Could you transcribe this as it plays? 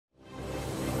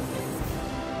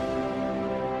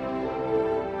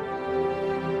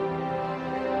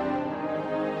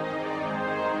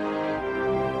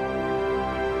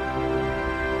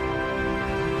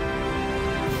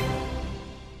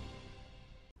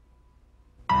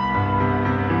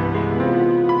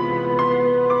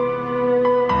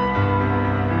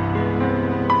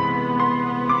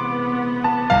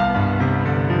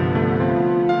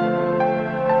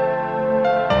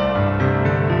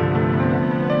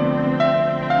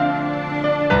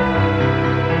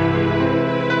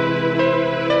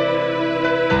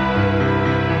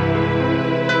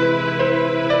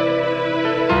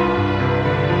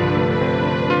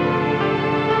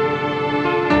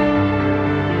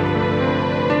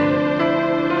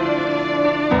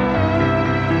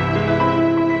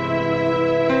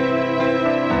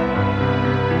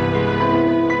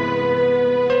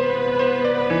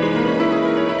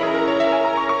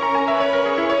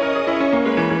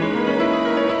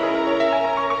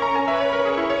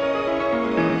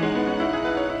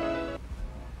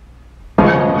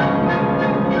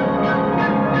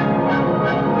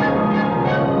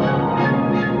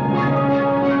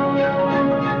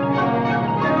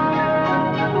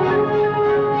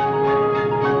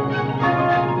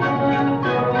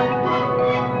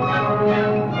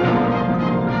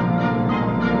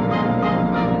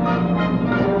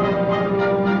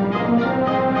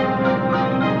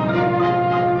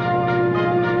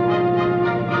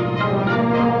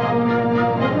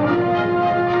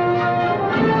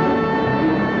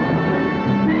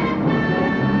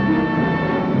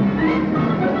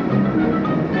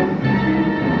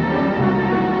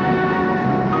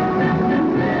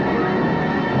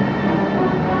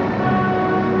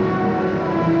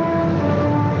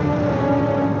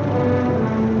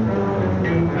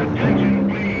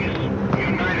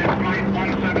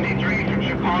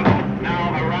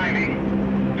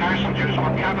soldiers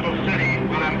for capital city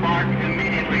will embark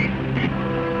immediately.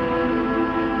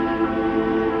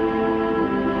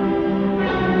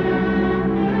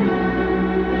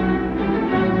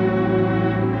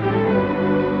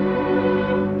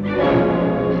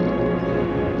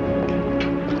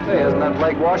 Hey, isn't that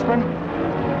Blake Washburn?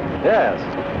 Yes,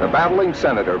 the battling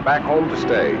senator back home to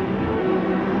stay.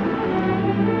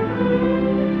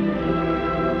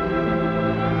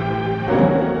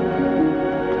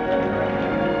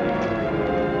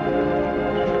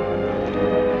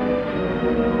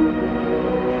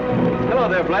 Hello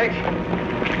there, Blake.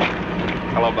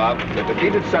 Hello, Bob. The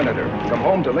defeated senator come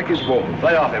home to lick his wounds.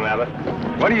 Lay off him, Abbott.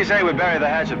 What do you say we bury the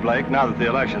hatchet, Blake, now that the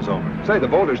election's over? Say, the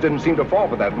voters didn't seem to fall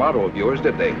for that motto of yours,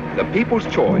 did they? The people's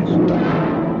choice.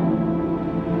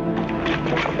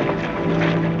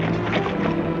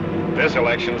 This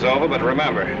election's over, but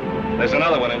remember, there's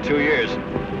another one in 2 years.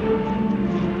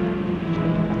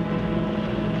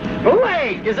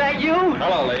 Blake, is that you?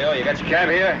 Hello, Leo. You got your cab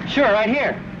here? Sure, right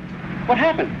here. What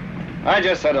happened? I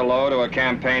just said hello to a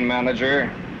campaign manager.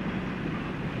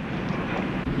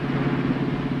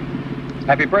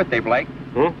 Happy birthday, Blake.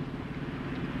 Hmm?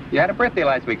 You had a birthday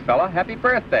last week, fella. Happy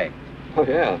birthday. Oh,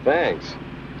 yeah, thanks.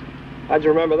 How'd you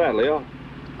remember that, Leo?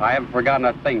 I haven't forgotten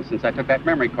a thing since I took that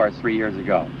memory course 3 years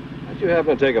ago. How'd you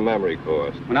happen to take a memory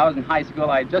course? When I was in high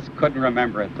school, I just couldn't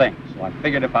remember a thing. So I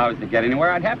figured if I was to get anywhere,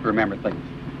 I'd have to remember things.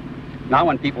 Now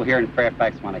when people here in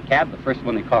Fairfax want a cab, the first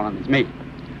one they call on is me.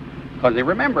 Because they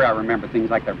remember I remember things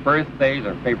like their birthdays,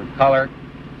 their favorite color.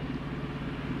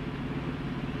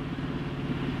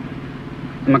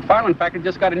 The MacFarland factory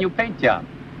just got a new paint job.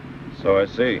 So I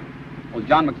see. Well,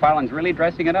 John MacFarland's really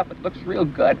dressing it up. It looks real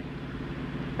good.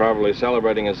 Probably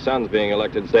celebrating his son's being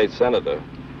elected state senator.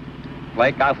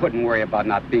 Blake, I wouldn't worry about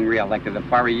not being reelected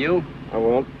if I were you. I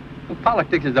won't. Well,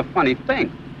 politics is a funny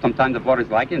thing. Sometimes the voters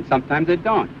like it and sometimes they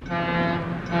don't.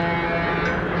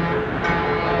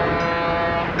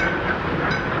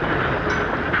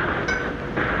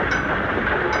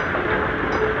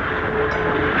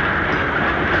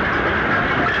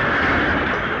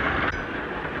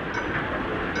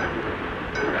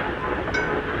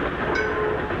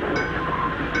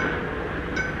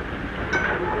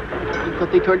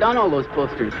 They tore down all those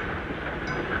posters.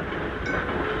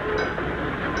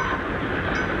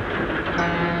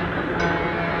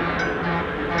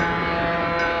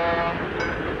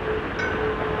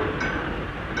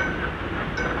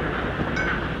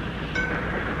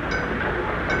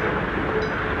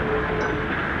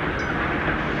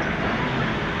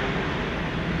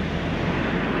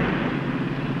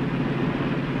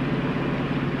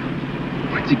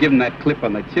 What'd you give him that clip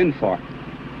on the chin for?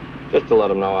 Just to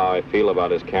let him know how I feel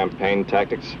about his campaign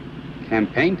tactics.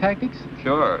 Campaign tactics?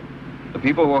 Sure. The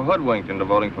people were hoodwinked into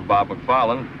voting for Bob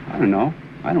MacFarland. I don't know.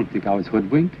 I don't think I was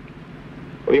hoodwinked.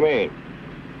 What do you mean?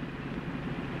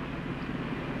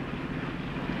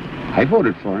 I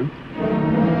voted for him.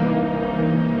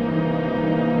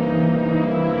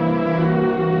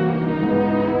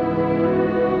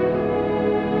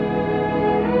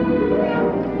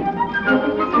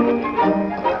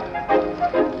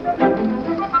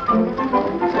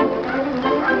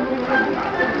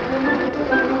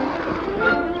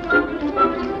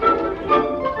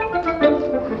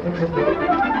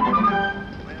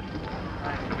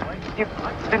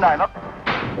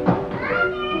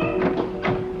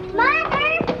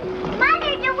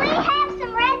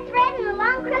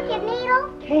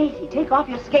 Take off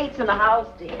your skates in the house,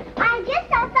 dear. I just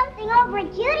saw something over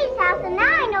at Judy's house, and now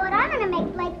I know what I'm going to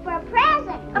make Blake for a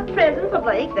present. A present for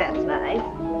Blake? That's nice.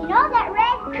 You know that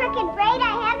red crooked braid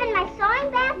I have in my sewing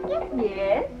basket?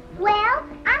 Yes. Well,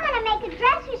 I'm going to make a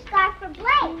dresser scarf for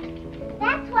Blake.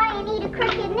 That's why I need a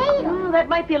crooked needle. Well, that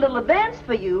might be a little advanced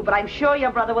for you, but I'm sure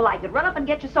your brother will like it. Run up and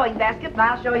get your sewing basket, and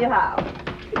I'll show you how.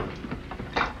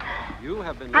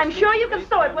 I'm sure you can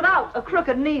sew it without a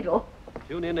crooked needle.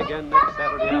 Tune in again next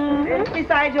Saturday afternoon.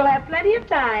 Besides, you'll have plenty of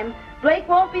time. Blake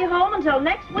won't be home until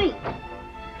next week.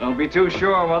 Don't be too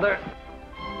sure, Mother.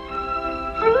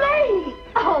 Blake!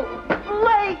 Oh,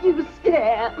 Blake, you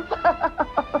scamp.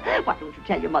 Why don't you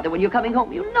tell your mother when you're coming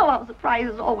home? You know how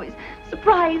surprises always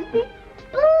surprise me.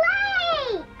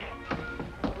 Blake!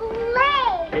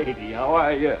 Blake! Katie, how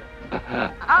are you?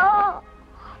 Oh,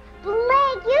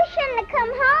 Blake, you shouldn't have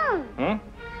come home. Hmm?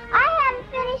 I haven't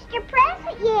finished your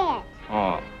present yet.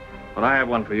 Oh, but I have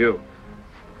one for you.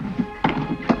 Blake,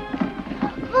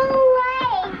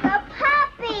 a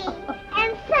puppy,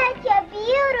 and such a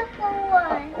beautiful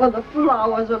one. Well, the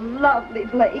flowers are lovely,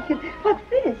 Blake. What's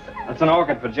this? That's an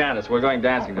orchid for Janice. We're going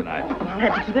dancing tonight. I'll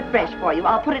have to keep it fresh for you.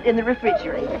 I'll put it in the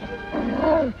refrigerator.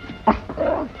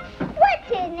 What's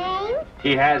his name?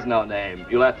 He has no name.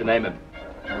 You'll have to name him.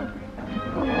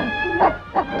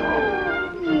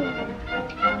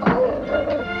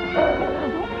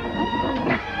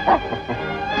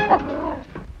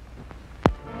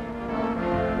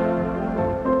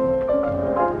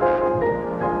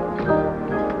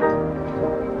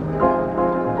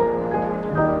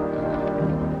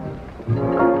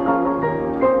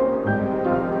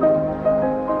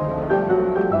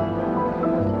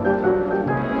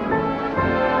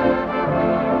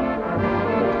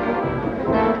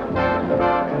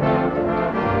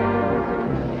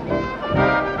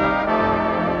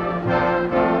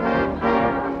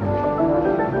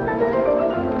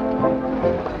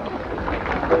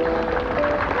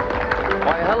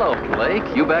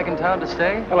 You back in town to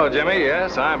stay? Hello, Jimmy.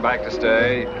 Yes, I'm back to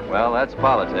stay. Well, that's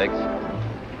politics.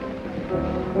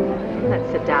 Let's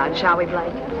sit down, shall we,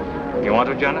 Blake? You want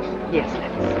to, Janice? Yes,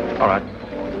 let's. All right.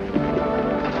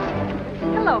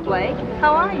 Hello, Blake.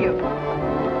 How are you?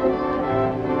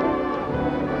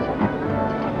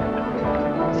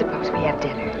 Suppose we have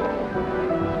dinner.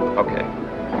 Okay.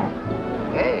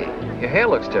 Hey, your hair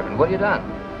looks different. What have you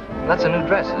done? That's a new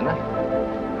dress, isn't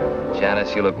it?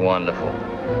 Janice, you look wonderful.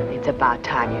 It's about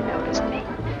time you noticed me.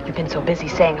 You've been so busy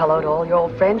saying hello to all your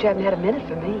old friends, you haven't had a minute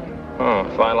for me. Oh,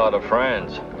 fine lot of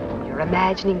friends. You're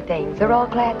imagining things. They're all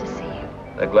glad to see you.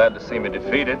 They're glad to see me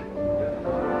defeated.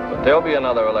 But there'll be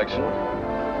another election.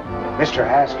 Mr.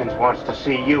 Haskins wants to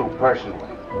see you personally.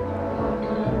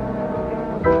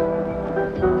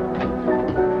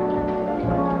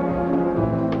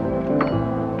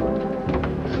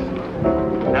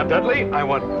 Now, Dudley, I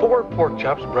want 4 pork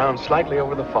chops browned slightly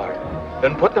over the fire.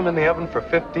 Then put them in the oven for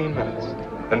 15 minutes.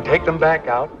 Then take them back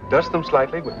out, dust them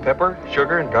slightly with pepper,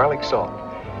 sugar, and garlic salt.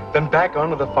 Then back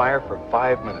onto the fire for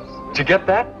 5 minutes. Did you get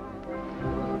that?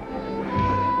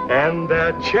 And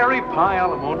cherry pie a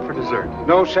la mode for dessert.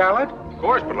 No salad? Of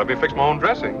course, but let me fix my own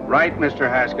dressing. Right, Mr.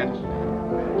 Haskins.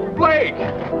 Blake!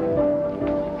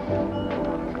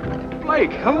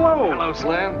 Blake, hello. Hello,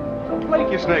 Slim.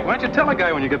 Blake, you snake, why don't you tell a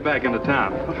guy when you get back into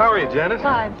town? How are you, Janet?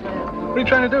 Fine, Slim. What are you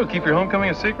trying to do, keep your homecoming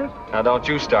a secret? Now, don't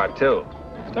you start, too.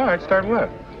 Start what?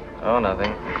 Oh,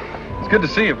 nothing. It's good to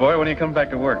see you, boy. When do you come back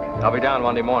to work? I'll be down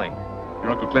Monday morning. Your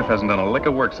Uncle Cliff hasn't done a lick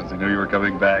of work since he knew you were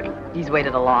coming back. He's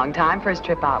waited a long time for his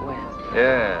trip out west.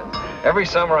 Yeah. Every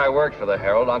summer I worked for the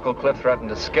Herald, Uncle Cliff threatened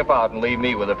to skip out and leave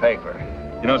me with the paper.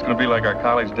 You know, it's going to be like our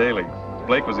college daily.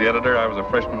 Blake was the editor, I was a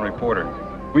freshman reporter.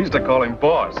 We used to call him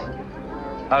Boss.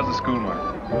 How's the school,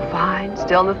 Mark? Fine.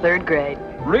 Still in the 3rd grade.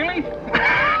 Really?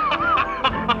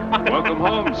 Welcome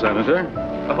home, Senator.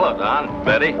 Hello, Don.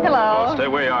 Betty. Hello. Oh, stay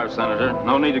where you are, Senator.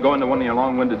 No need to go into one of your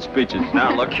long-winded speeches.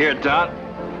 Now, look here, Don.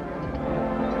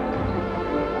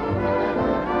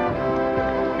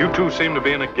 You two seem to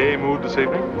be in a gay mood this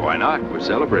evening. Why not? We're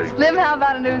celebrating. Slim, how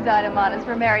about a news item on us?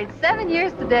 We're married 7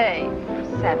 years today.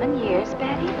 7 years,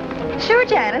 Betty? Sure,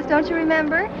 Janice, don't you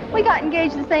remember? We got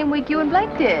engaged the same week you and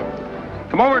Blake did.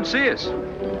 Come over and see us.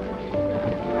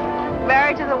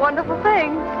 Marriage is a wonderful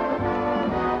thing.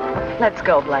 Let's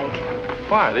go, Blake.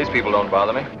 Why? These people don't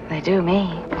bother me. They do me.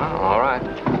 Oh, all right.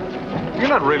 You're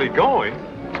not really going.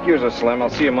 Excuse us, Slim. I'll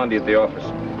see you Monday at the office.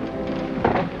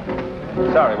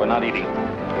 Sorry, we're not eating.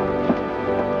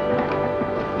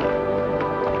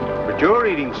 But you're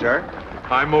eating, sir.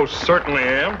 I most certainly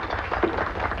am.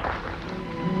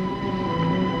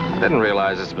 Didn't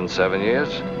realize it's been 7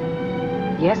 years.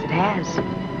 Yes, it has.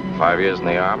 5 years in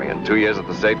the Army and 2 years at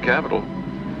the state capitol.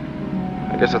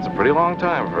 I guess that's a pretty long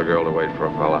time for a girl to wait for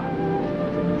a fella.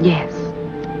 Yes.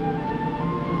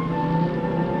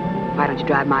 Why don't you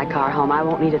drive my car home? I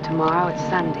won't need it tomorrow. It's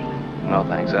Sunday. No,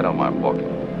 thanks. I don't mind walking.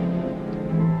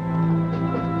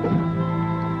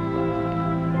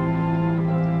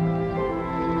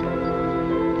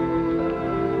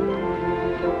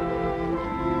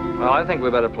 Well, I think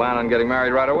we better plan on getting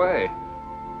married right away.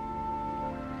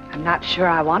 I'm not sure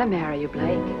I want to marry you,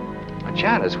 Blake.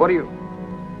 Janice, what are you...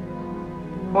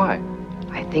 Why?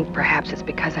 I think perhaps it's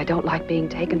because I don't like being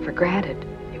taken for granted.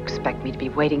 You expect me to be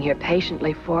waiting here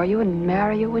patiently for you and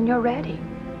marry you when you're ready.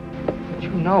 But you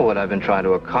know what I've been trying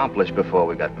to accomplish before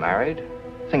we got married.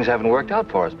 Things haven't worked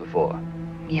out for us before.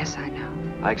 Yes, I know.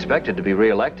 I expected to be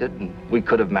reelected, and we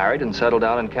could have married and settled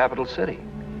down in Capital City.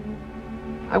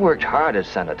 I worked hard as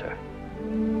senator.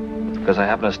 Because I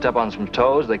happened to step on some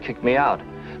toes, they kicked me out.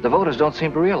 The voters don't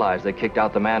seem to realize they kicked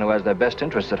out the man who has their best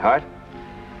interests at heart.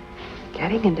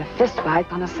 Getting into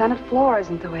fistfights on the Senate floor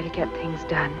isn't the way to get things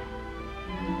done.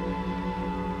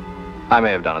 I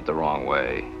may have done it the wrong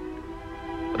way.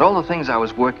 But all the things I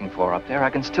was working for up there, I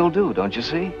can still do, don't you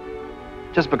see?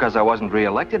 Just because I wasn't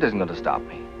reelected isn't going to stop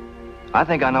me. I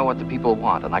think I know what the people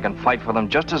want, and I can fight for them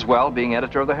just as well being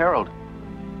editor of the Herald.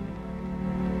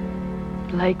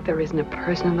 Blake, there isn't a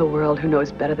person in the world who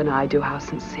knows better than I do how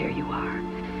sincere you are.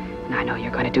 And I know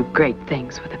you're going to do great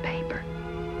things with the paper.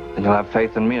 Then you'll have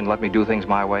faith in me and let me do things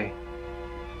my way?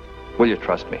 Will you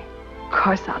trust me? Of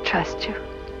course I'll trust you.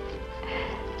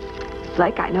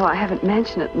 Blake, I know I haven't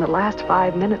mentioned it in the last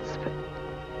 5 minutes, but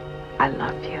I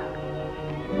love you.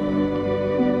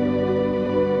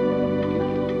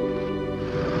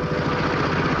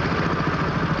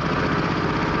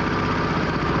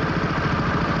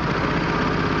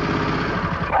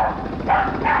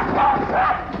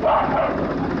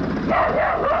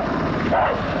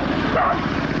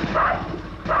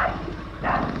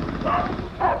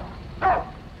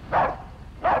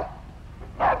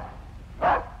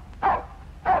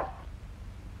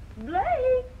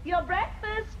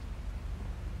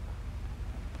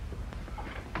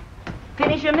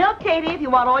 Finish your milk, Katie, if you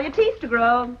want all your teeth to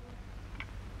grow.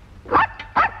 Rags!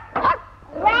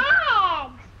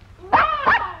 Rags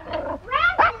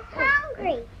is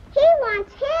hungry. He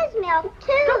wants his milk,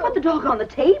 too. Don't put the dog on the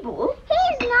table.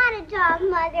 He's not a dog,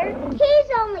 Mother.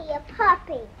 He's only a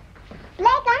puppy.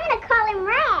 Blake, I'm going to call him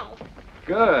Rags.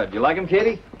 Good. You like him,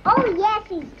 Katie? Oh, yes,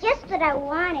 he's just what I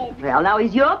wanted. Well, now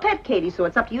he's your pet, Katie, so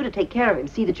it's up to you to take care of him.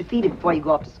 See that you feed him before you go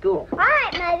off to school. All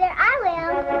right, Mother, I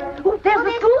will. Oh, there's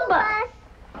the school bus.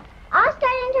 I'll start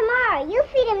in tomorrow. You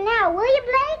feed him now, will you,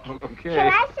 Blake? Okay. Shall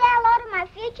I say hello to my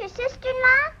future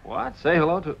sister-in-law? What? Say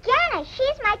hello to... Janice,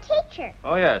 she's my teacher.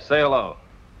 Oh, yeah, say hello.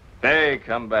 Hey,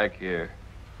 come back here.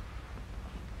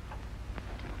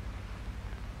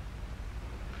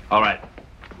 All right.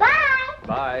 Bye.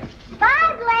 Bye.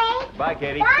 Bye, Blake. Bye,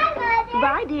 Katie. Bye, Mother.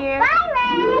 Bye, dear. Bye,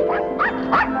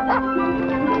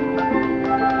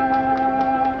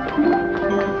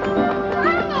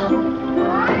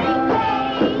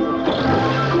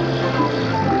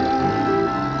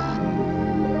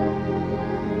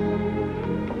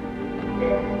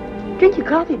 Drink your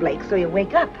coffee, Blake, so you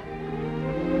wake up.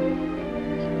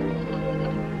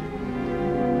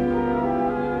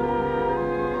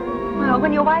 Well,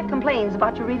 when your wife complains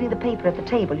about you reading the paper at the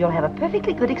table, you'll have a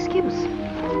perfectly good excuse.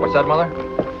 What's that, Mother?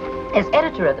 As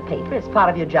editor of the paper, it's part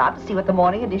of your job to see what the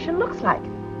morning edition looks like.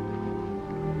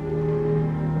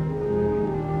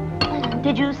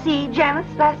 Did you see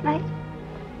Janice last night?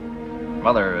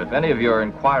 Mother, if any of your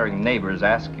inquiring neighbors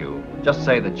ask you, just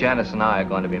say that Janice and I are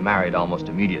going to be married almost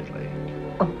immediately.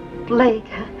 Oh, Blake,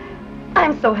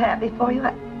 I'm so happy for you.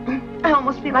 I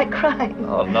almost feel like crying.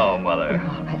 Oh, no, Mother.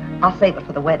 All right, I'll save it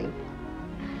for the wedding.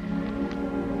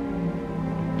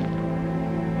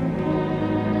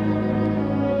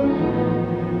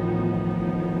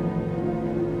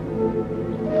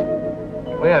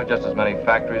 We have just as many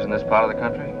factories in this part of the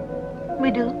country.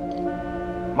 We do.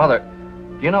 Mother,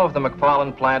 do you know if the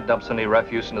MacFarland plant dumps any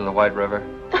refuse into the White River?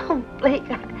 Oh, Blake,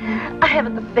 I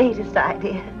haven't the faintest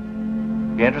idea.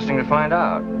 Be interesting to find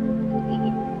out.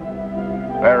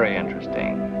 Very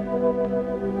interesting.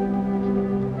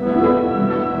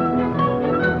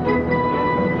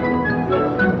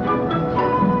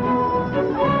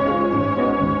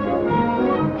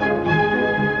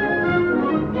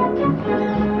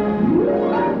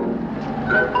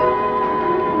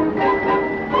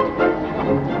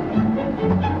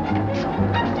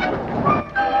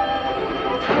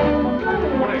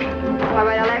 All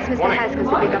right, I'll ask Mr. Haskins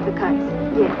to pick up the cuts.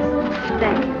 Yes.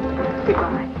 Thank you.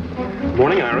 Goodbye.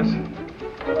 Morning, Iris.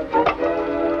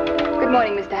 Good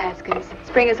morning, Mr. Haskins.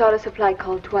 Springer's Auto Supply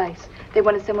called twice. They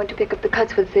wanted someone to pick up the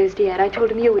cuts for the Thursday ad. I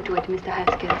told him you would do it, Mr.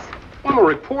 Haskins. I'm a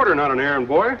reporter, not an errand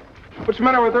boy. What's the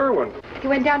matter with Irwin? He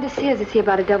went down to Sears to see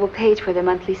about a double page for their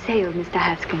monthly sale, Mr.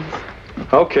 Haskins.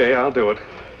 Okay, I'll do it.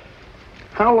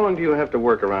 How long do you have to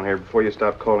work around here before you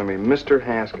stop calling me Mr.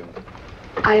 Haskins?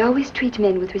 I always treat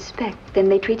men with respect. Then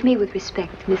they treat me with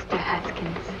respect, Mr.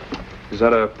 Haskins. Is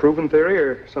that a proven theory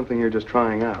or something you're just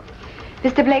trying out?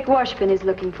 Mr. Blake Washburn is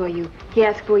looking for you. He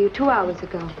asked for you 2 hours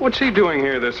ago. What's he doing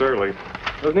here this early?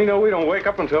 Doesn't he know we don't wake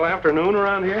up until afternoon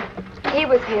around here? He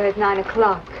was here at 9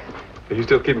 o'clock. Are you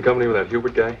still keeping company with that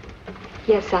Hubert guy?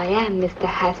 Yes, I am, Mr.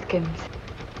 Haskins.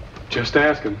 Just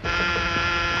ask him.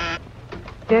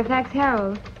 Fairfax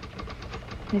Herald.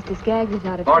 Mr. Skaggs is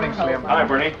out of Morning, town. Slim. Hi,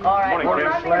 Bernie. All right.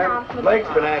 Morning, Slim. Blake's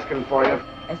been asking for you.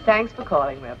 Thanks for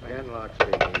calling, Reverend.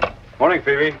 Morning,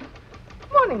 Phoebe.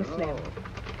 Morning, Slim.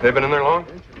 They've been in there long?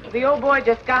 The old boy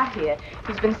just got here.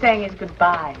 He's been saying his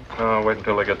goodbyes. Oh, wait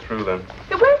until they get through then.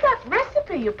 Where's that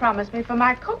recipe you promised me for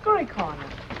my cookery corner?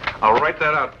 I'll write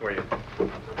that out for you.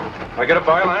 I get a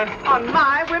byline? On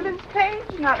my women's page?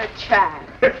 Not a chance.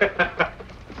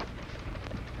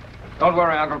 Don't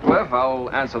worry, Uncle Cliff. I'll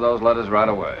answer those letters right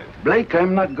away. Blake,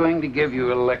 I'm not going to give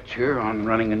you a lecture on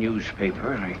running a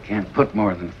newspaper. I can't put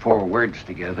more than 4 words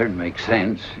together and make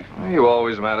sense. You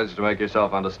always manage to make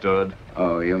yourself understood.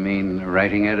 Oh, you mean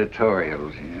writing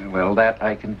editorials? Yeah, well, that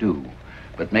I can do.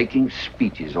 But making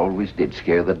speeches always did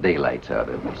scare the daylights out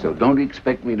of me. So don't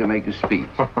expect me to make a speech.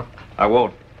 I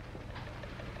won't.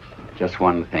 Just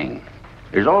one thing.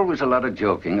 There's always a lot of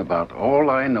joking about all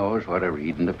I know is what I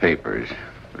read in the papers.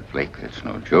 But, Blake, that's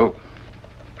no joke.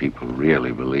 People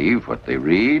really believe what they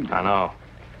read. I know.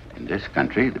 In this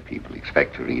country, the people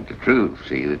expect to read the truth.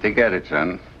 See that they get it,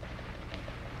 son.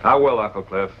 I will, Uncle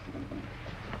Cliff.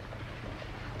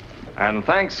 And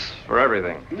thanks for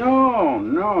everything. No,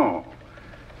 no.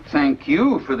 Thank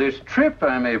you for this trip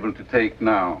I'm able to take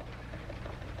now.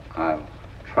 I'll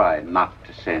try not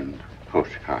to send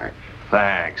postcards.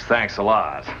 Thanks a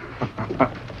lot.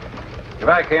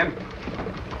 Goodbye, Ken.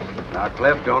 Now,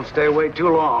 Cliff, don't stay away too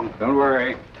long. Don't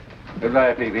worry.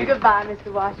 Goodbye, Phoebe. Goodbye,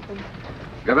 Mr. Washburn.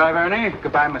 Goodbye, Bernie.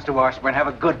 Goodbye, Mr. Washburn. Have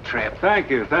a good trip. Thank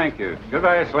you, thank you.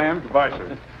 Goodbye, Slim. Goodbye,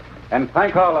 sir. And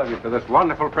thank all of you for this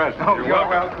wonderful present. Oh, you're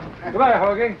welcome. Goodbye,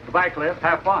 Hoagie. Goodbye, Cliff.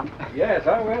 Have fun. Yes,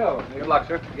 I will. Good luck,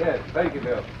 sir. Yes, thank you,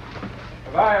 Bill.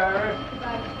 Goodbye, Iris.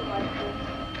 Goodbye, Mr.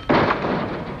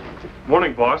 Washburn.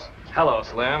 Morning, boss. Hello,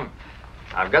 Slim.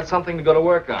 I've got something to go to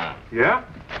work on. Yeah?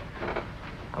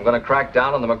 I'm going to crack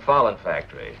down on the MacFarland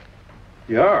factory.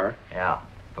 You are? Yeah,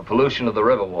 for pollution of the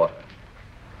river water.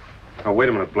 Oh, wait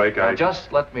a minute, Blake. Now,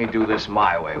 just let me do this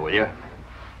my way, will you?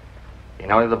 You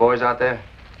know any of the boys out there?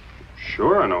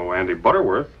 Sure, I know Andy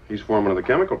Butterworth. He's foreman of the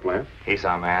chemical plant. He's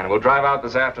our man. We'll drive out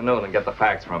this afternoon and get the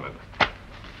facts from him.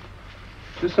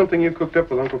 Is this something you cooked up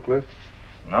with Uncle Cliff?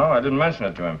 No, I didn't mention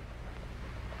it to him.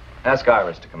 Ask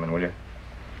Iris to come in, will you?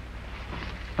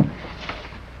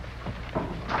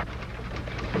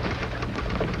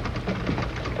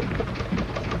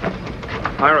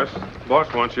 Iris,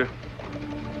 boss wants you.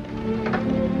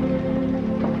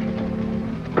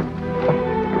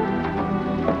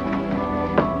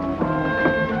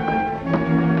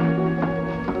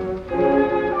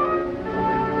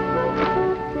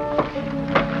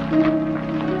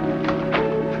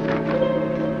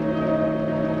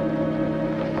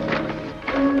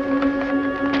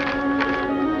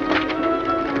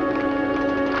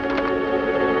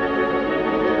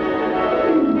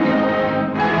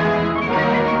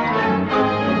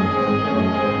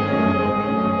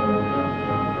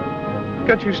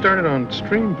 Got you started on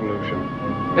stream pollution.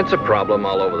 It's a problem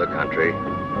all over the country.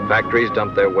 Factories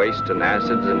dump their waste and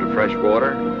acids into fresh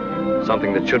water,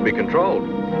 something that should be controlled.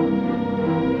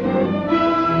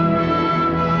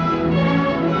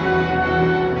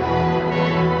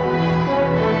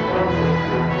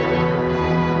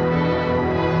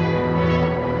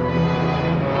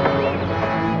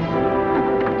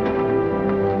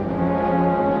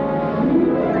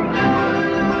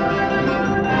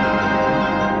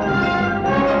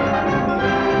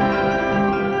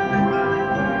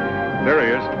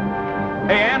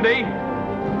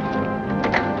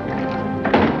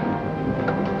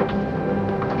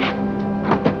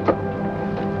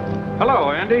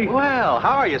 Well,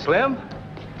 how are you, Slim?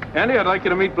 Andy, I'd like you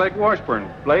to meet Blake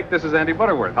Washburn. Blake, this is Andy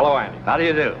Butterworth. Hello, Andy. How do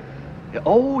you do?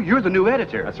 Oh, you're the new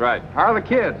editor. That's right. How are the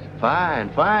kids? Fine,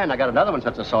 fine. I got another one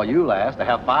since I saw you last. I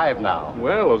have 5 now.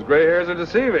 Well, those gray hairs are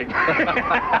deceiving.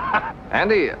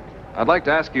 Andy, I'd like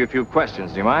to ask you a few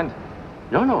questions. Do you mind?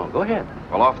 No, go ahead.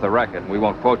 Well, off the record, we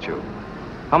won't quote you.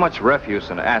 How much refuse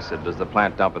and acid does the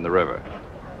plant dump in the river?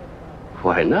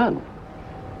 Why, none.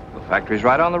 The factory's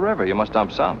right on the river. You must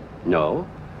dump some. No.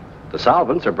 The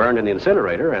solvents are burned in the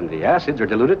incinerator, and the acids are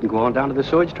diluted and go on down to the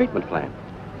sewage treatment plant.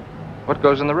 What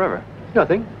goes in the river?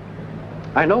 Nothing.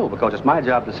 I know, because it's my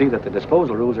job to see that the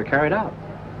disposal rules are carried out.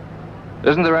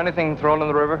 Isn't there anything thrown in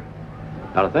the river?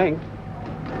 Not a thing.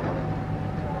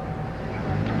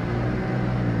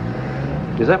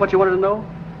 Is that what you wanted to know?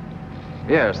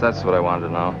 Yes, that's what I wanted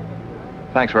to know.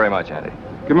 Thanks very much, Andy.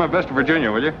 Give my best to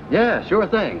Virginia, will you? Yeah, sure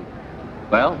thing.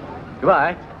 Well,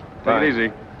 goodbye. Take it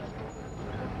easy.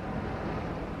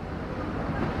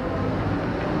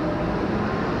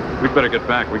 We'd better get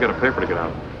back. We got a paper to get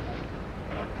out.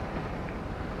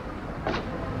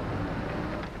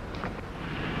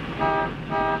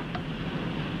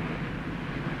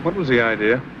 What was the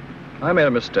idea? I made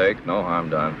a mistake. No harm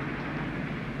done.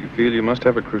 You feel you must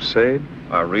have a crusade?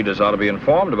 Our readers ought to be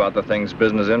informed about the things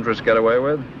business interests get away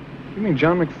with. You mean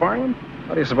John MacFarland?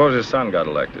 How do you suppose his son got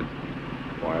elected?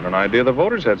 Well, I had an idea the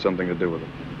voters had something to do with it.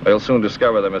 They'll soon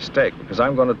discover their mistake, because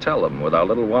I'm going to tell them with our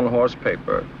little one-horse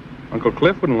paper. Uncle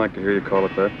Cliff wouldn't like to hear you call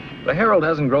it that. The Herald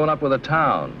hasn't grown up with a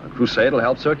town. A crusade will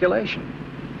help circulation.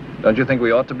 Don't you think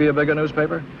we ought to be a bigger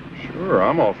newspaper? Sure,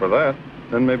 I'm all for that.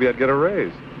 Then maybe I'd get a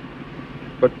raise.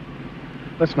 But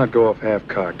let's not go off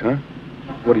half-cocked, huh?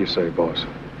 What do you say, boss?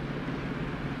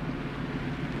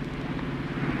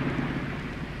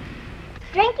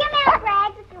 Drink your milk,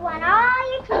 Rags, if you want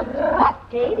all your teeth.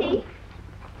 Katie.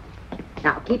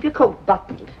 Now, keep your coat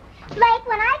buttoned. Blake,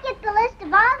 when I get the list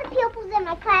of all the pupils in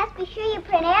my class, be sure you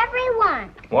print every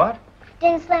one. What?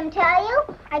 Didn't Slim tell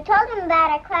you? I told him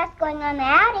about our class going on the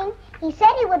outing. He said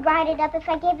he would write it up if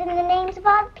I gave him the names of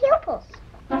all the pupils.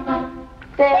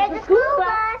 There's the school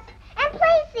bus. And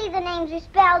please see the names are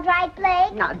spelled right,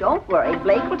 Blake. Now, don't worry.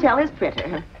 Blake will tell his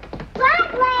printer. Bye,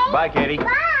 Blake. Bye, Katie.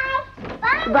 Bye.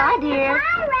 Bye, Goodbye, dear.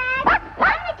 Bye, Rex. I'm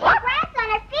going to take Rex on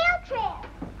a field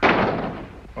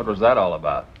trip. What was that all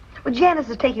about? Well, Janice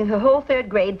is taking her whole third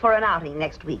grade for an outing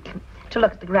next week to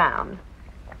look at the ground.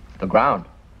 The ground?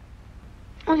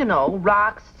 Well, you know,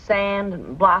 rocks, sand,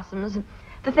 and blossoms.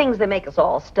 The things they make us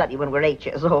all study when we're 8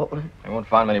 years old. They won't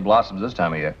find many blossoms this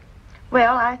time of year.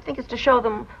 Well, I think it's to show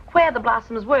them where the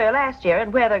blossoms were last year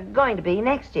and where they're going to be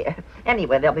next year.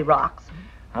 Anyway, there'll be rocks.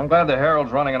 I'm glad the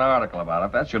Herald's running an article about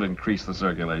it. That should increase the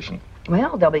circulation.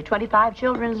 Well, there'll be 25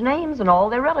 children's names, and all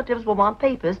their relatives will want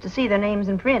papers to see their names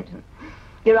in print.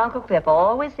 Your Uncle Cliff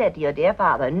always said to your dear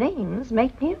father, names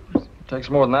make news. It takes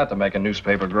more than that to make a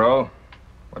newspaper grow.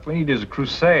 What we need is a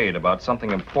crusade about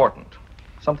something important,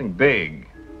 something big.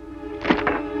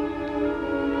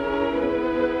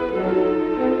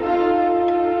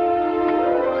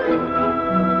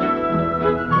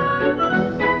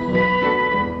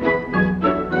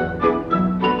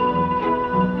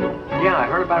 Yeah, I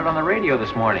heard about it on the radio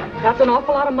this morning. That's an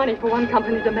awful lot of money for one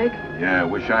company to make. Yeah, I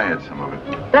wish I had some of it.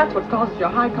 That's what causes your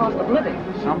high cost of living.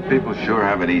 Some people sure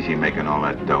have it easy making all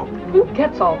that dough. Who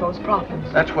gets all those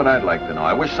profits? That's what I'd like to know.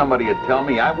 I wish somebody would tell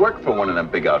me. I work for one of them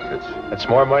big outfits. That's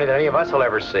more money than any of us will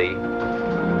ever see. Good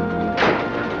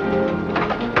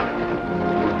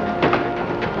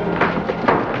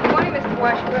morning, Mr.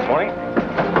 Washburn. Morning.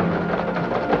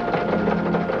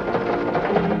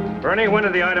 Bernie, when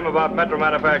did the item about Metro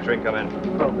Manufacturing come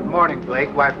in? Well, good morning,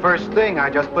 Blake. Why, first thing, I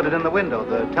just put it in the window.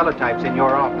 The teletype's in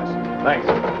your office. Thanks.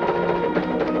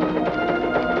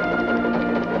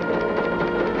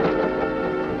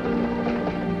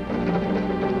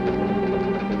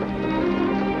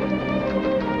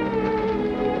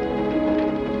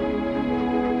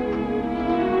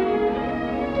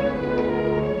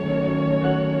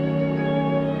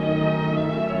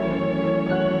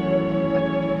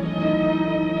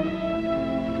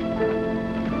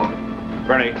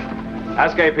 Bernie,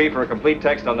 ask AP for a complete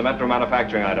text on the Metro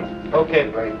Manufacturing item. Okay,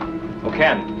 Blake. Oh,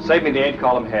 Ken, save me the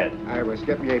 8-column head. I was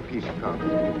getting you a piece of coffee.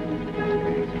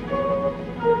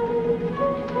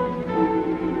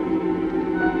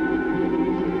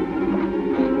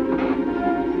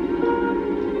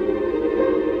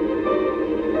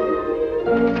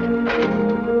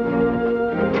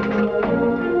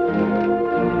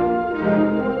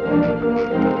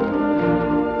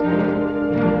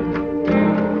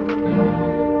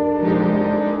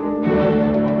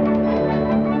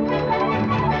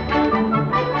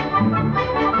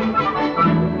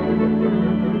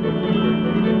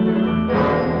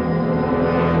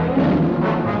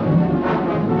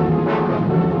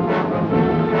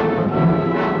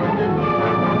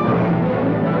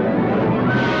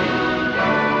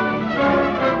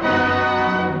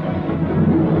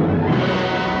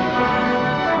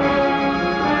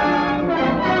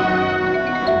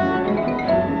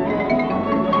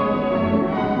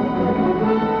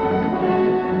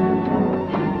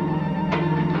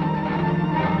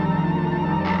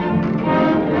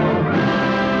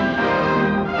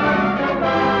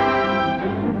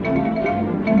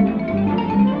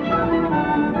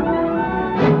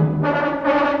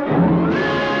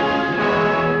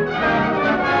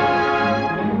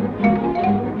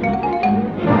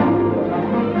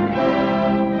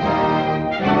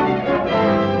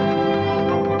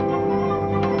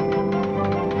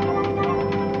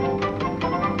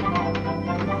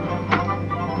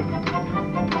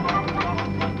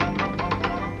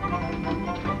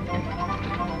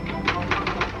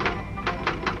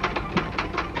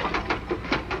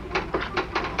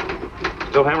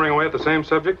 Still hammering away at the same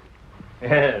subject?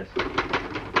 Yes.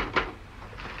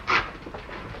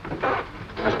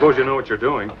 I suppose you know what you're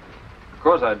doing. Of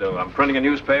course I do. I'm printing a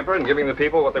newspaper and giving the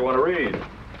people what they want to read.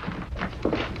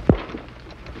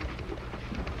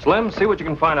 Slim, see what you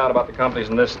can find out about the companies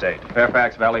in this state.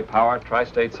 Fairfax Valley Power,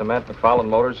 Tri-State Cement, MacFarland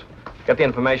Motors. Get the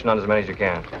information on as many as you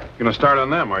can. You're gonna start on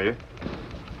them, are you?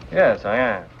 Yes, I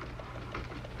am.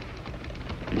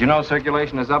 Did you know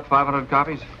circulation is up 500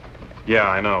 copies? Yeah,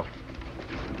 I know.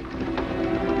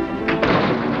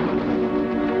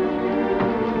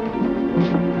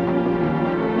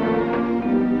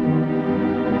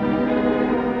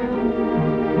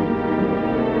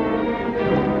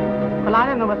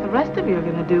 know what the rest of you are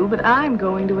going to do, but I'm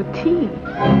going to a tea.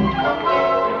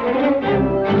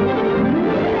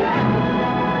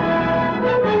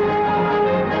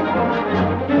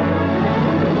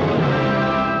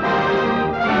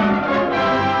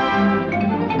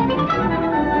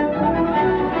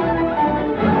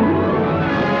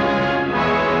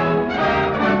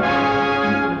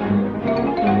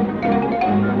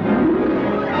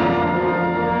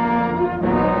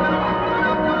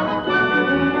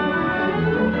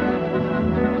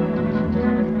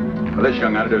 Well, this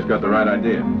young editor's got the right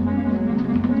idea.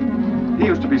 He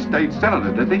used to be state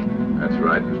senator, did he? That's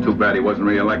right. It's too bad he wasn't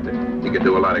reelected. He could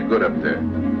do a lot of good up there.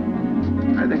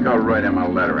 I think I'll write him a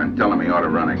letter and tell him he ought to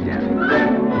run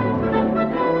again.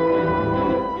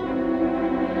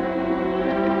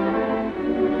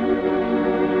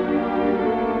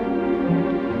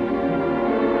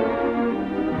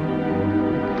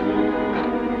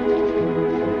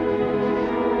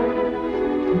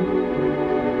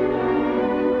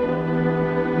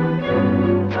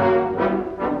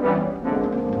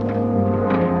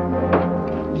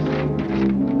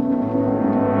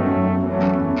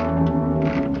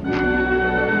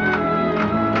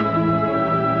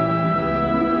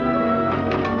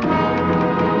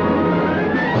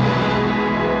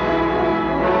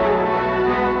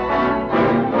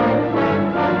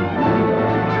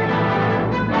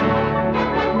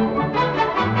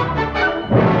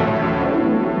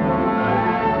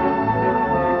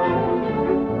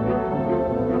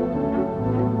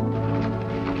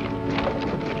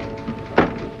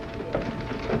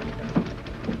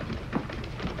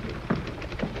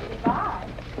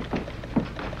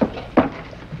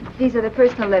 These are the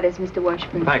personal letters, Mr.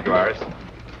 Washburn. Thank you, Iris.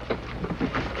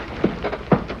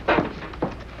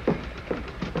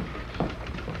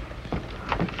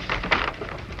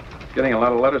 Getting a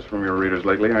lot of letters from your readers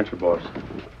lately, aren't you, boss?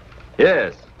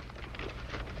 Yes.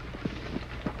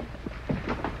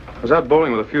 I was out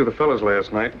bowling with a few of the fellas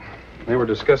last night. They were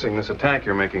discussing this attack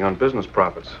you're making on business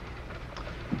profits.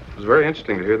 It was very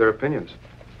interesting to hear their opinions.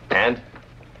 And?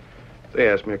 They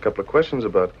asked me a couple of questions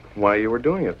about why you were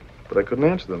doing it, but I couldn't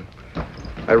answer them.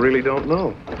 I really don't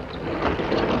know.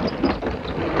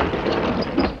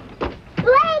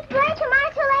 Blake, am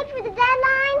I too late for the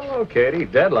deadline? Oh, Katie,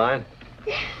 deadline.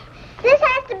 This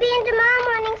has to be in tomorrow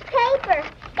morning's paper.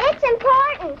 It's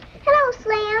important. Hello,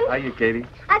 Slim. Hiya, Katie.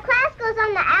 Our class goes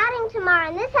on the outing tomorrow,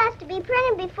 and this has to be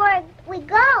printed before we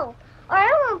go, or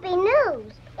it won't be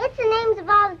news. It's the names of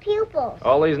all the pupils.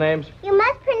 All these names? You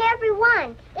must print every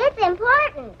one. It's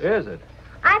important. Is it?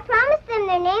 I promised them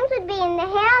their names would be in the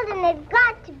Herald, and they've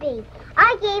got to be.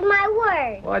 I gave my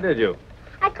word. Why did you?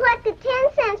 I collected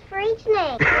 10 cents for each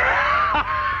name.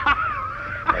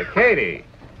 Hey, Katie.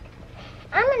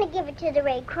 I'm going to give it to the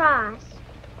Red Cross.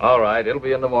 All right, it'll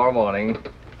be in tomorrow morning.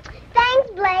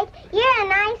 Thanks, Blake. You're a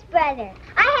nice brother.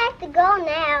 I have to go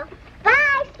now.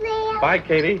 Bye, Slim. Bye,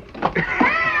 Katie. Bye.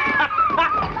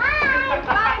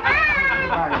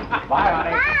 Bye,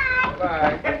 honey.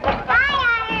 Bye.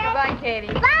 Bye,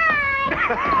 Katie. Bye.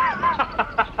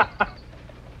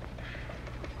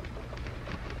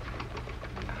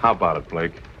 How about it,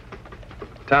 Blake?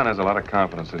 Town has a lot of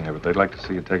confidence in you, but they'd like to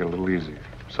see you take it a little easier.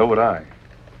 So would I.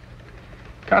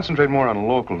 Concentrate more on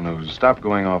local news. Stop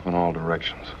going off in all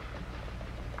directions.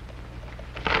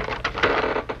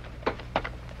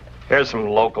 Here's some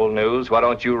local news. Why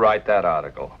don't you write that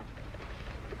article?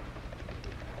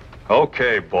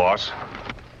 Okay, boss.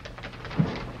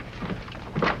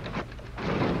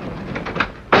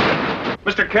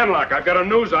 Mr. Kenlock, I've got a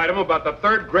news item about the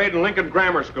 3rd grade in Lincoln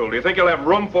Grammar School. Do you think you'll have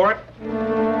room for it?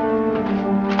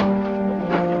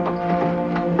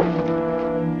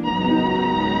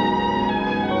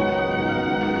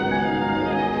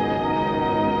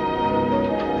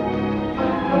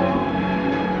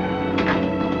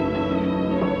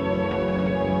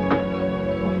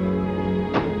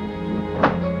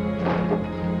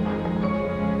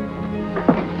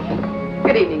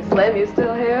 Good evening, Slim. You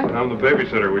still here? I'm the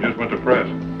babysitter. We just went to press.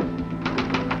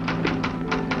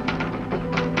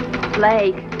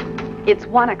 Blake, it's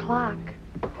 1 o'clock.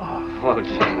 Oh,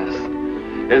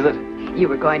 Janice. Is it? You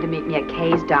were going to meet me at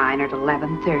Kay's Diner at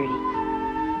 11:30.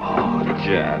 Oh,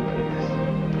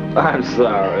 Janice. I'm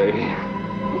sorry.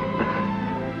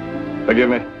 Forgive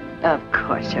me? Of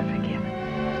course you're forgiven.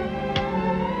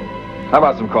 How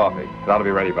about some coffee? It ought to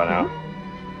be ready by now.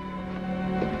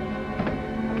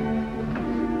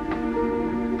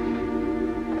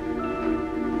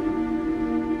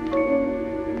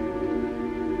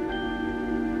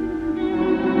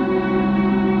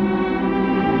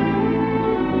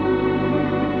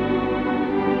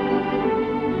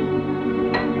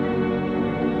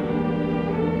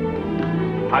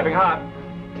 Piping hot.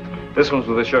 This one's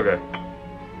with the sugar.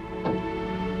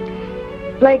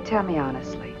 Blake, tell me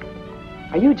honestly,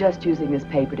 are you just using this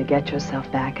paper to get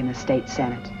yourself back in the state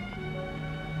senate?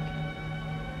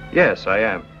 Yes, I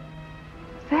am.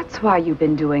 That's why you've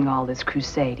been doing all this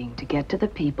crusading, to get to the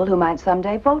people who might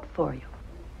someday vote for you.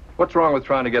 What's wrong with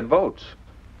trying to get votes?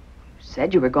 You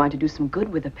said you were going to do some good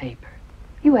with the paper.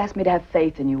 You asked me to have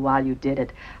faith in you while you did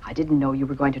it. I didn't know you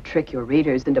were going to trick your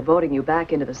readers into voting you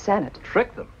back into the Senate.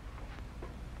 Trick them?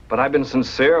 But I've been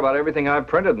sincere about everything I've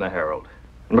printed in the Herald.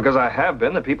 And because I have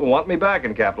been, the people want me back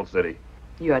in Capital City.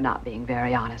 You're not being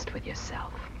very honest with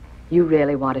yourself. You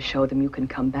really want to show them you can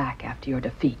come back after your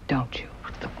defeat, don't you?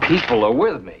 The people are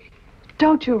with me.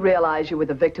 Don't you realize you were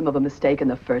the victim of a mistake in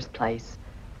the first place?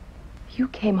 You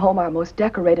came home our most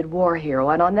decorated war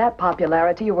hero, and on that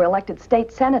popularity, you were elected state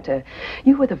senator.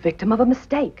 You were the victim of a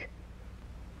mistake.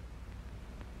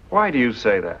 Why do you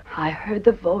say that? I heard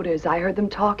the voters. I heard them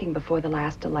talking before the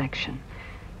last election.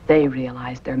 They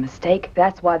realized their mistake.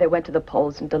 That's why they went to the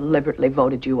polls and deliberately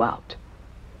voted you out.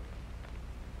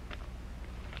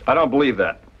 I don't believe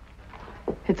that.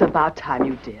 It's about time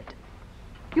you did.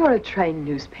 You're a trained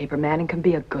newspaper man and can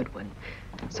be a good one.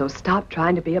 So stop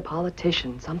trying to be a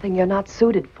politician, something you're not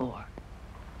suited for.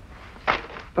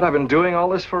 But I've been doing all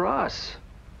this for us.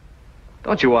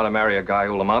 Don't you want to marry a guy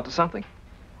who'll amount to something?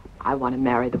 I want to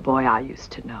marry the boy I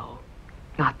used to know,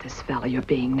 not this fella you're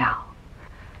being now.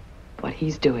 What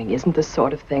he's doing isn't the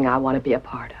sort of thing I want to be a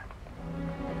part of.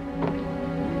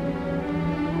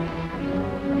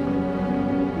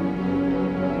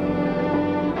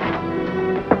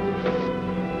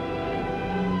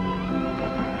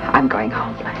 I'm going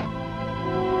home, Lynn.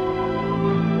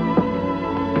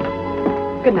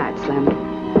 Good night, Slim.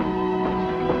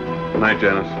 Good night,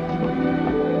 Janice.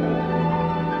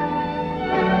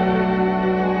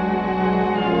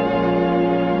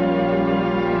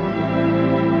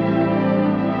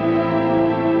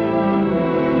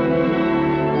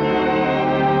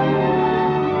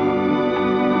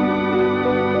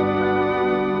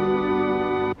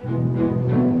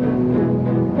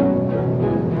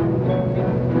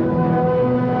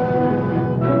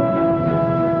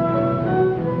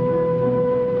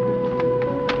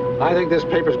 I think this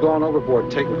paper's gone overboard,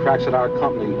 taking cracks at our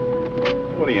company.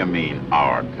 What do you mean,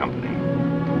 our company?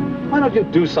 Why don't you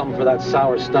do something for that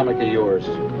sour stomach of yours?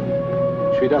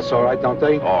 Treat us all right, don't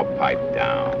they? Oh, pipe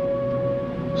down.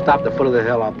 Stop at the foot of the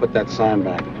hill, I'll put that sign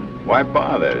back. Why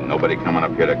bother? Nobody coming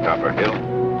up here to Copper Hill.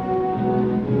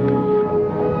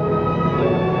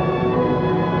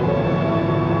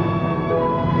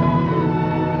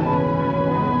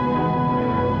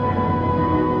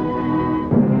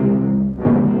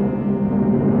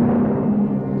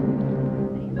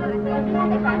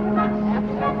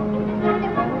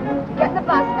 Get in the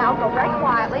bus now, go very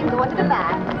quietly and go into the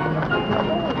back.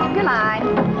 Keep your line.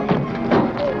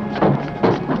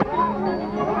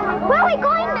 Where are we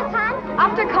going, Miss Hunt?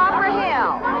 Up to Copper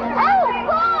Hill. Oh,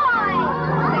 boy!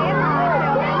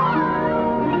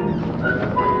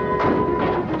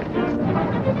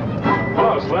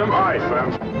 Hello, Slim. Hi, Slim.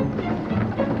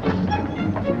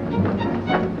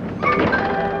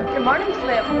 Good morning,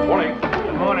 Slim. Morning.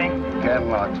 Good morning.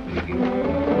 Catlock speaking.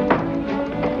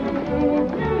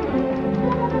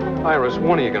 Iris,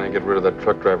 when are you going to get rid of that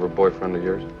truck driver boyfriend of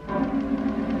yours?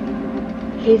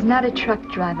 He's not a truck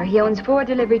driver. He owns 4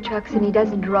 delivery trucks and he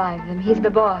doesn't drive them. He's the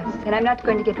boss, and I'm not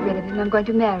going to get rid of him. I'm going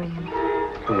to marry him.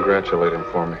 Congratulate him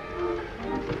for me.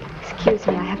 Excuse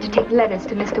me, I have to take letters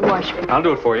to Mr. Washburn. I'll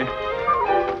do it for you.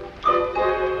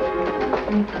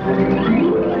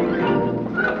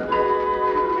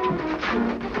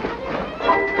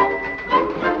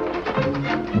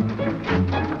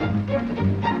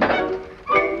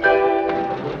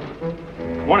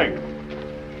 Morning.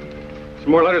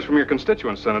 Some more letters from your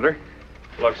constituents, Senator.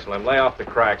 Look, Slim, lay off the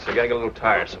cracks. They're getting a little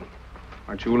tiresome.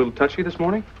 Aren't you a little touchy this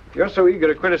morning? You're so eager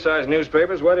to criticize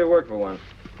newspapers. Why do you work for one?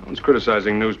 No one's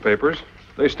criticizing newspapers.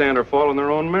 They stand or fall on their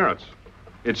own merits.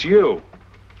 It's you.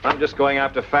 I'm just going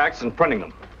after facts and printing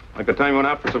them. Like the time you went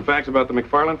out for some facts about the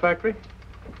MacFarland factory?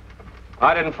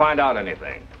 I didn't find out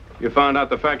anything. You found out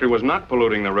the factory was not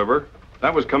polluting the river.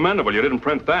 That was commendable. You didn't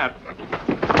print that.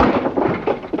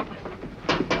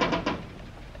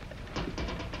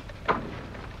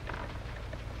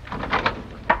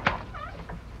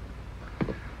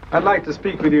 I'd like to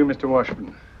speak with you, Mr.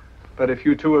 Washburn. But if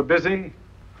you two are busy,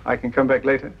 I can come back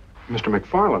later. Mr.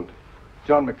 MacFarland.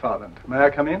 John MacFarland. May I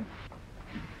come in?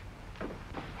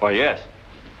 Why, yes.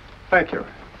 Thank you.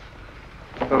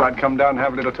 Thought I'd come down and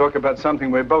have a little talk about something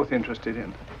we're both interested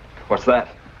in. What's that?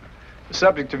 The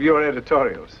subject of your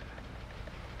editorials.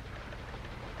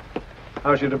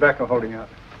 How's your tobacco holding out?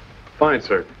 Fine,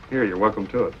 sir. Here, you're welcome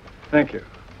to it. Thank you.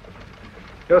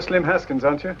 You're Slim Haskins,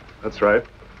 aren't you? That's right.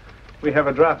 We have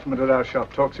a draftsman at our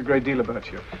shop. Talks a great deal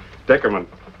about you. Deckerman.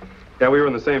 Yeah, we were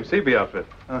in the same CB outfit.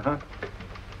 Uh-huh.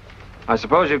 I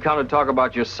suppose you've come to talk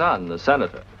about your son, the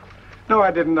senator. No,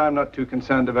 I didn't. I'm not too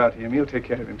concerned about him. He'll take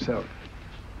care of himself.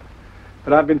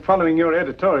 But I've been following your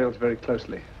editorials very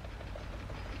closely.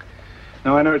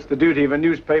 Now, I know it's the duty of a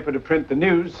newspaper to print the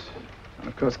news. And,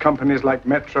 of course, companies like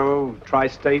Metro,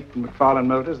 Tri-State, and MacFarland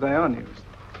Motors, they are news.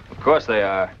 Of course they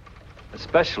are.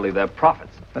 Especially their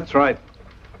profits. That's right.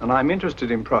 And I'm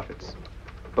interested in profits,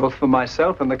 both for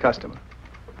myself and the customer.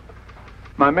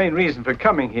 My main reason for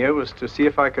coming here was to see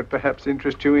if I could perhaps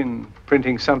interest you in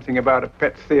printing something about a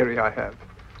pet theory I have.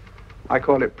 I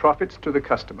call it profits to the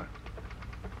customer.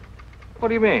 What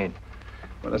do you mean?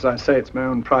 Well, as I say, it's my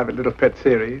own private little pet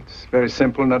theory. It's very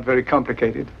simple, not very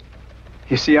complicated.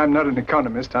 You see, I'm not an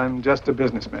economist. I'm just a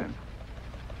businessman.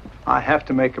 I have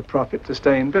to make a profit to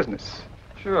stay in business.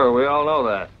 Sure, we all know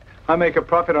that. I make a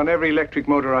profit on every electric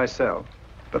motor I sell.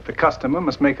 But the customer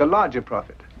must make a larger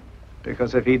profit.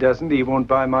 Because if he doesn't, he won't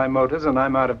buy my motors and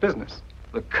I'm out of business.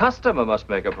 The customer must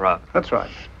make a profit. That's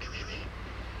right.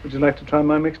 Would you like to try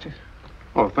my mixture?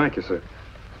 Oh, thank you, sir.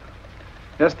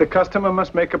 Yes, the customer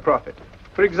must make a profit.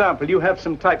 For example, you have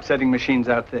some typesetting machines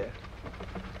out there.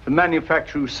 The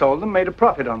manufacturer who sold them made a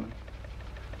profit on them.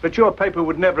 But your paper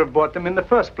would never have bought them in the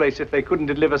first place if they couldn't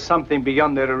deliver something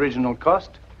beyond their original cost.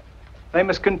 They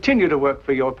must continue to work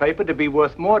for your paper to be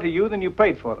worth more to you than you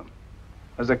paid for them.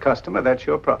 As a customer, that's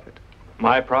your profit.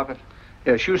 My profit?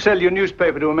 Yes, you sell your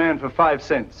newspaper to a man for 5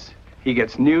 cents. He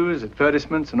gets news,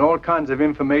 advertisements, and all kinds of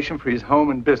information for his home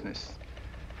and business.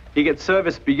 He gets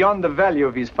service beyond the value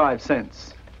of his 5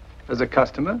 cents. As a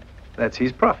customer, that's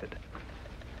his profit.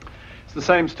 It's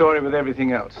the same story with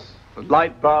everything else. The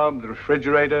light bulb, the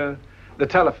refrigerator, the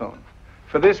telephone.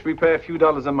 For this, we pay a few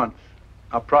dollars a month.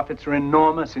 Our profits are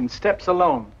enormous in steps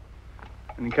alone.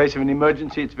 And in case of an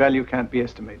emergency, its value can't be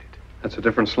estimated. That's a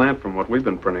different slant from what we've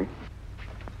been printing.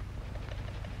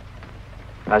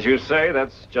 As you say,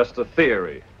 that's just a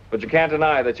theory. But you can't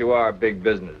deny that you are big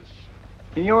business.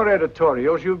 In your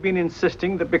editorials, you've been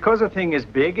insisting that because a thing is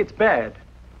big, it's bad.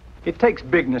 It takes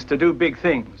bigness to do big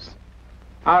things.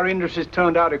 Our industries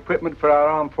turned out equipment for our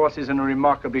armed forces in a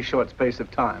remarkably short space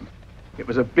of time. It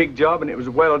was a big job and it was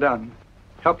well done.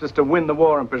 Helped us to win the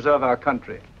war and preserve our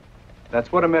country.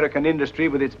 That's what American industry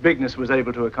with its bigness was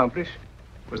able to accomplish.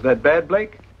 Was that bad,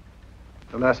 Blake?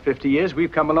 The last 50 years,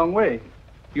 we've come a long way.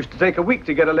 Used to take a week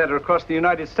to get a letter across the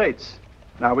United States.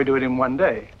 Now we do it in 1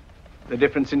 day. The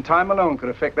difference in time alone could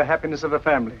affect the happiness of a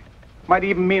family. Might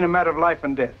even mean a matter of life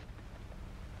and death.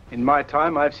 In my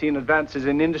time, I've seen advances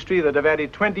in industry that have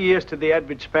added 20 years to the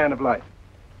average span of life.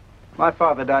 My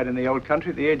father died in the old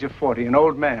country at the age of 40, an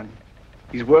old man.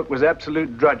 His work was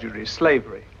absolute drudgery,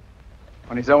 slavery,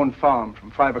 on his own farm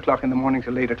from 5 o'clock in the morning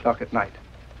till 8 o'clock at night.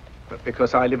 But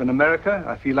because I live in America,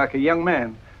 I feel like a young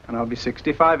man, and I'll be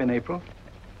 65 in April.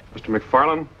 Mr.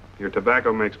 MacFarland, your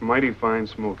tobacco makes mighty fine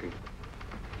smoking.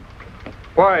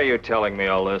 Why are you telling me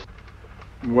all this?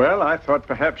 Well, I thought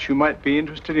perhaps you might be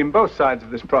interested in both sides of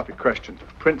this profit question.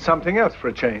 Print something else for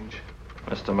a change.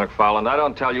 Mr. MacFarland, I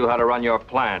don't tell you how to run your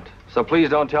plant, so please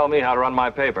don't tell me how to run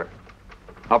my paper.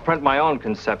 I'll print my own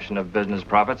conception of business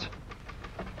profits.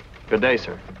 Good day,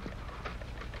 sir.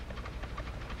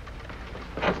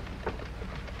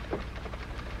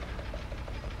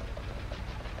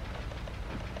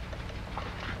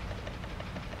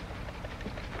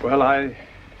 Well, I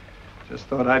just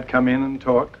thought I'd come in and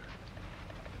talk,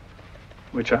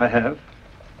 which I have.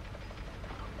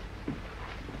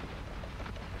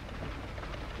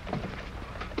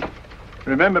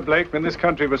 Remember, Blake, when this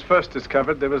country was first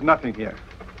discovered, there was nothing here.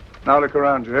 Now look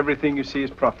around you. Everything you see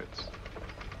is profits.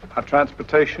 Our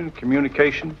transportation,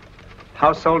 communication,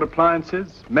 household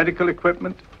appliances, medical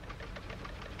equipment.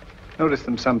 Notice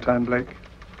them sometime, Blake.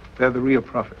 They're the real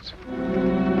profits.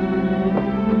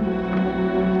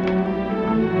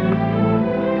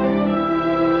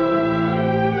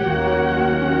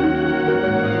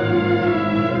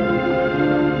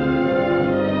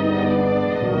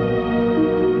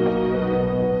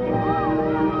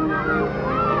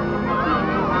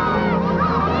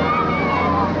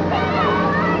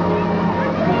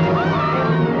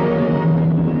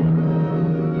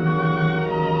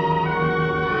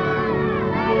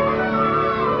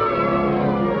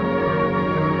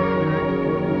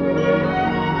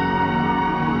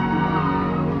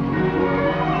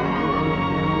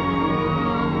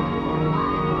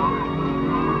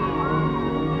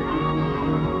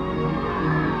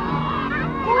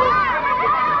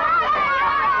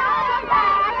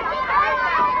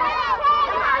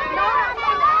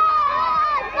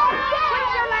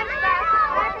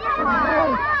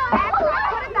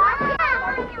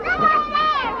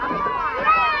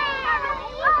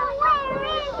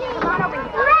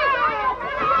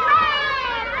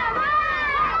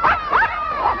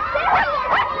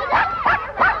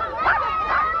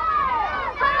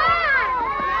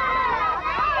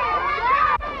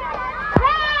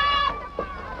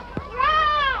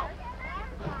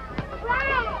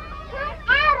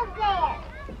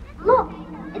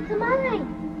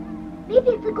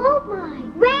 a gold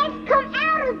mine. Rags, come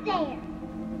out of there.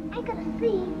 I gotta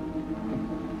see.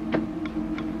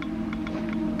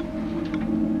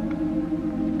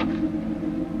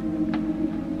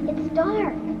 It's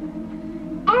dark.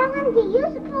 Alan, do you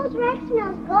suppose Rags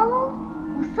smells gold?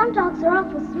 Well, some dogs are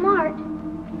awful smart.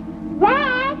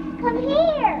 Rags, come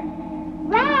here.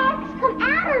 Rags, come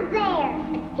out of there.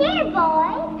 Here,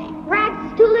 boy.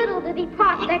 Rags is too little to be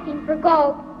prospecting for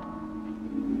gold.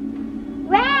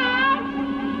 Rags!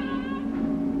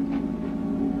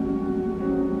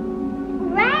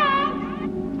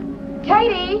 Rags!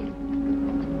 Katie!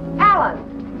 Alan!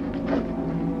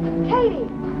 Katie!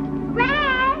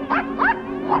 Rags!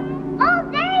 Oh,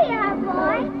 there you are,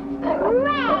 boy.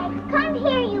 Rags, come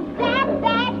here, you bad,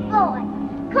 bad boy.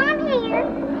 Come here.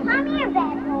 Come here,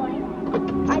 bad boy.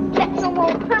 I bet no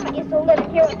more permit you so little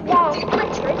here with Wall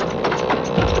Clifford.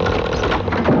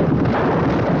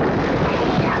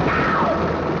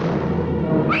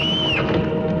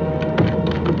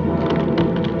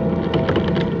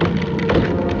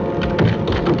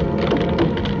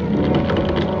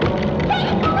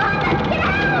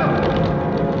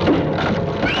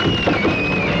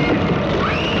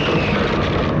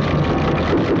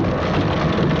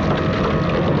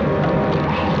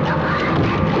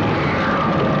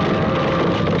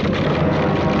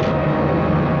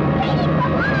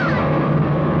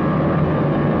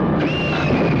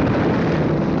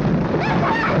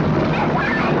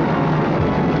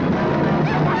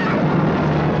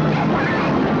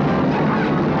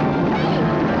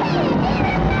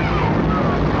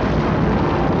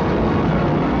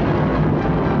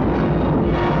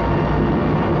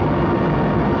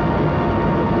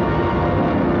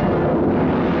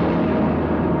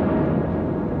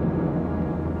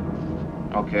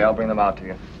 Okay, I'll bring them out to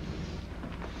you.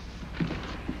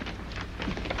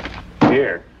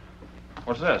 Here.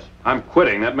 What's this? I'm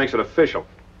quitting. That makes it official.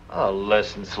 Oh,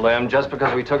 listen, Slim, just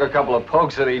because we took a couple of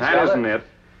pokes at each other... That isn't it.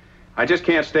 I just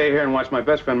can't stay here and watch my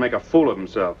best friend make a fool of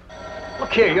himself.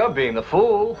 Look here, you're being the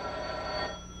fool.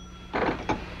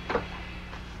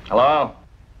 Hello?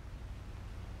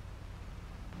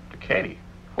 To Katie.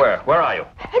 Where? Where are you?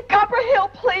 Copper Hill,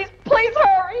 please. Please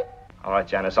hurry. All right,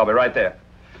 Janice, I'll be right there.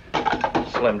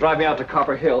 Slim, drive me out to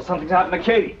Copper Hill. Something's happened to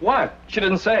Katie. What? She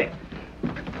didn't say.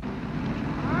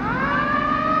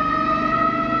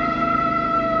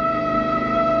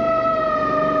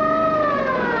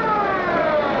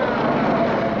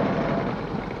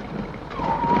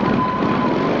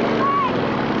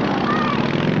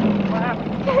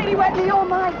 Katie went to your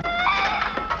mine.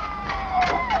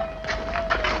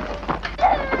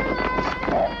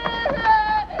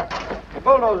 The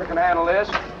bulldozer can handle this.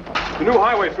 The new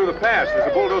highway through the pass. There's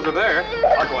a bulldozer there.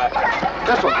 I'll go after it.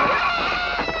 This one.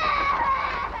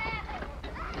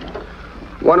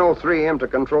 103M to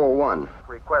Control 1.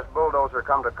 Request bulldozer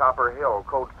come to Copper Hill,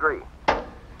 code 3.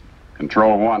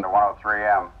 Control 1 to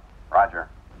 103M. Roger.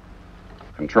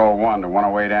 Control 1 to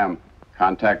 108M.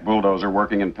 Contact bulldozer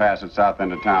working in pass at south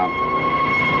end of town.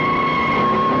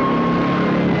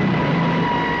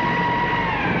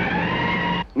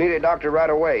 Need a doctor right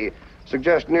away.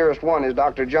 Suggest nearest one is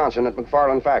Dr. Johnson at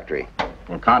MacFarland factory.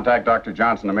 We'll contact Dr.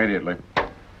 Johnson immediately.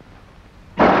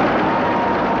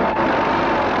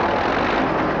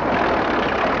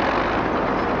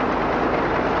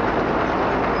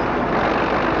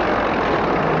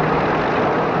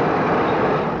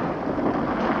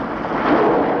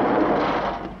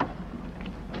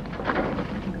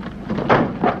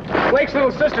 Blake's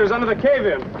little sister's under the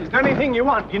cave-in. Is there anything you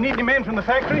want? You need any men from the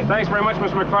factory? Thanks very much,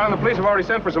 Mr. MacFarland. The police have already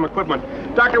sent for some equipment.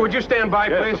 Doctor, would you stand by,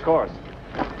 please? Yes, of course.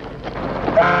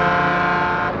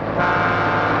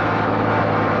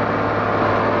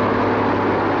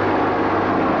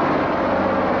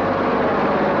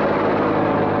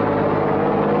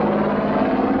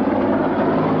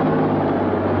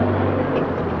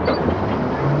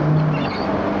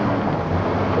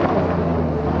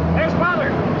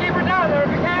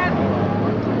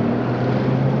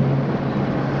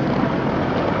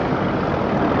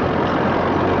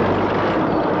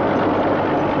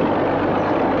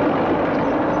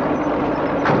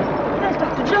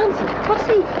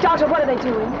 What are they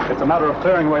doing? It's a matter of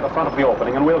clearing away the front of the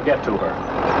opening, and we'll get to her.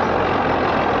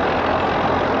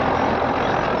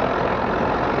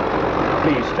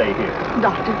 Please stay here.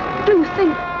 Doctor, do you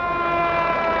think...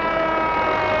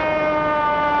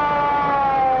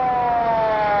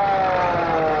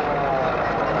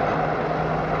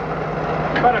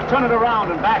 Better turn it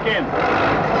around and back in.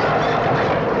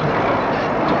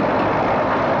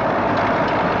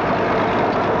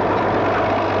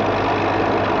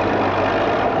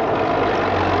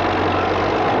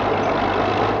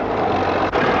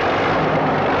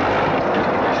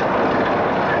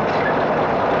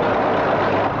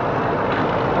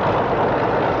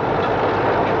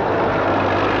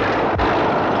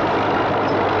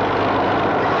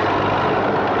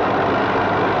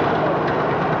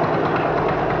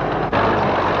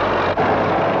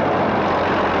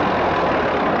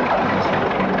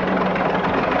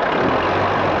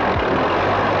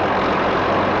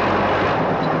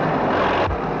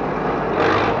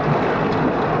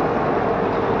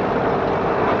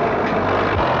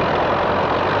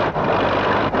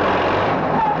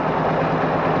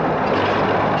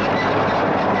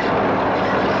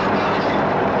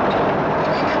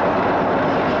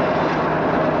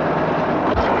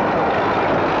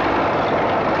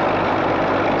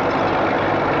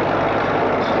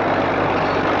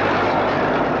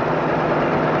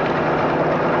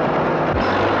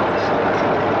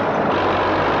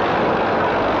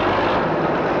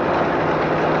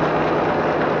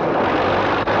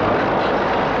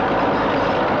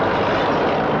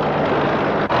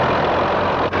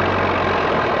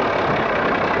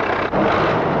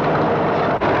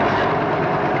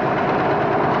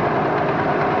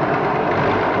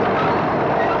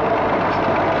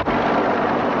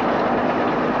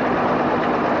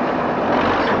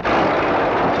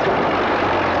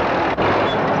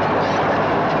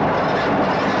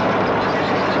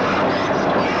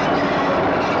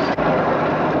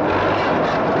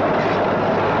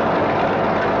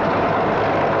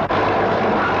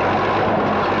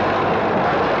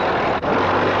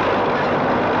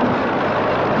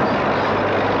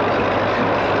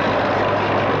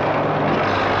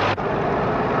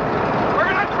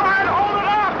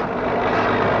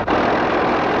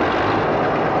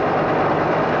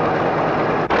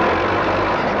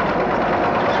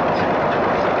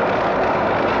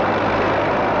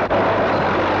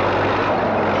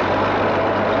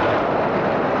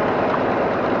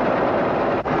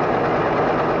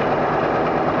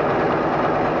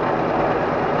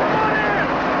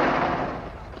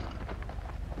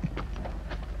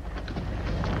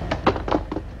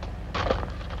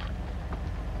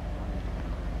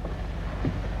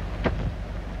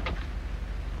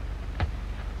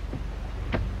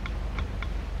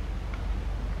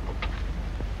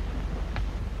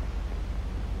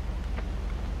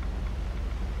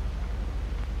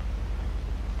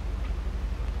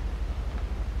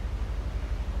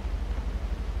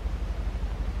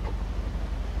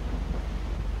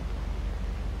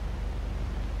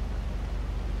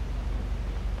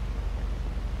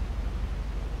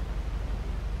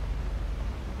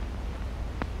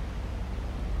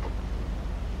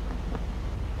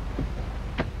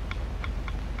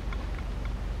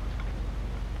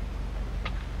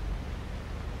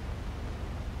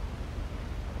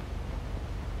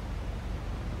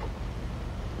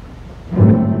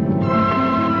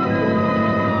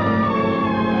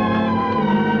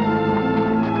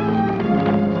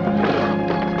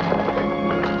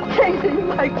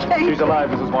 I can't. She's alive,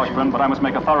 Mrs. Washburn, but I must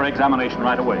make a thorough examination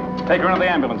right away. Take her into the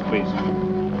ambulance, please.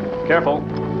 Careful.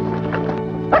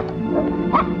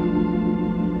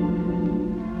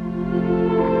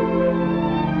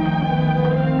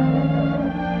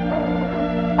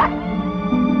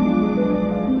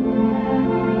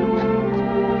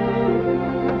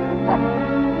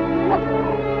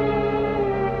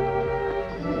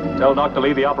 Tell Dr.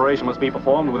 Lee the operation must be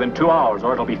performed within 2 hours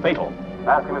or it'll be fatal.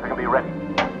 Ask him if he can be ready.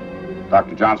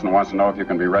 Dr. Johnson wants to know if you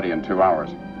can be ready in 2 hours.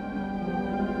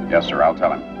 Yes, sir, I'll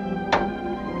tell him.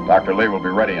 Dr. Lee will be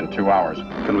ready in 2 hours.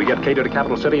 Can we get Cato to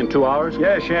Capital City in 2 hours?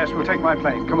 Yes, we'll take my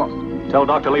plane. Come on. Tell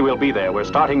Dr. Lee we'll be there. We're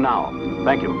starting now.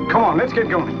 Thank you. Come on, let's get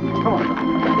going. Come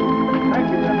on. Thank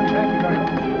you, gentlemen. Thank you very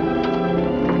much.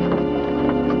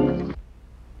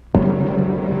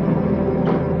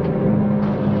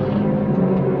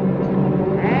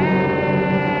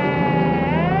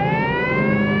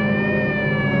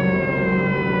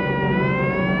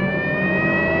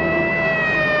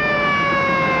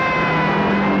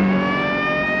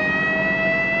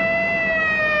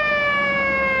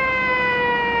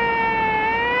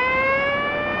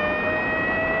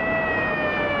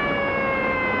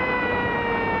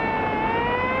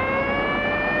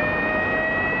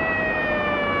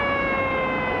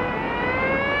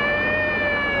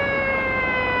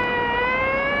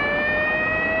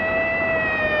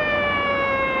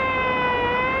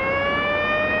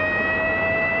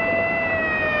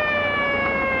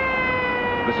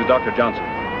 This is Dr. Johnson.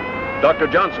 Dr.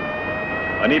 Johnson,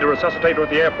 I need a resuscitator at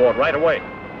the airport right away.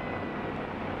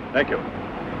 Thank you.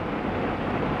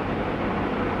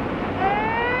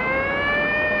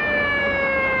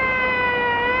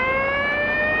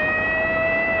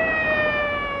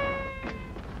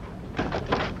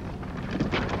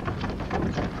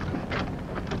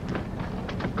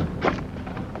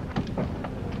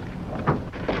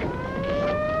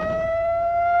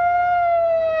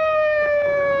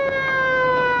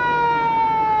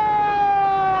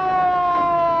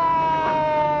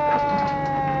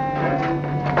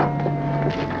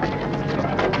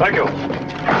 Thank you.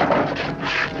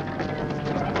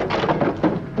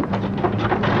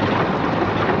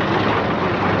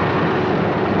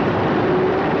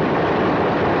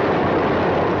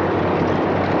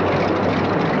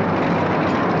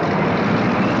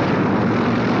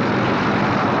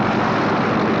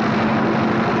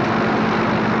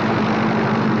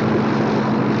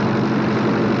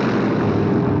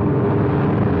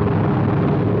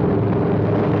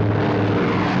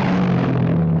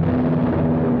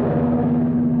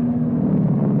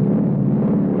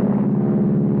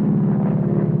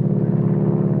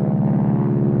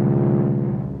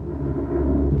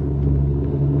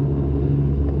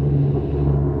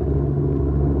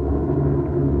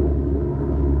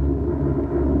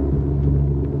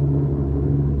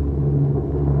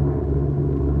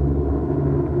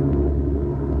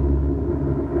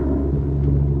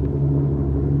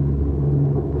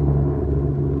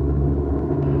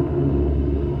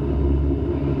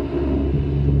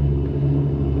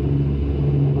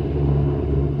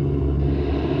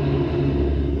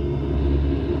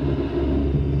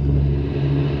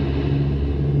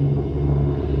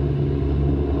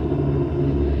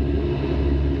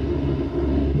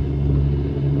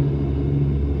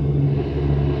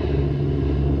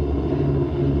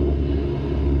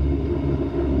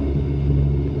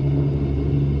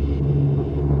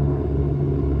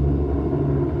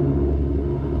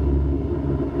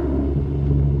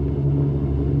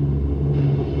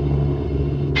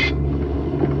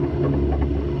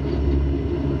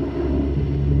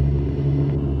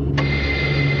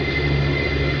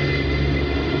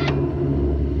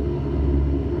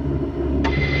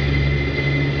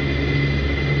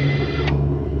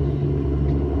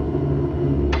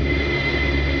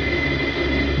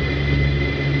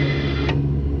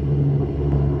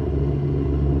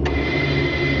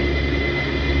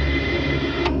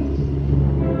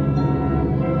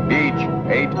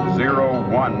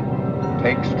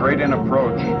 Take straight in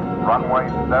approach. Runway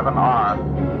 7R.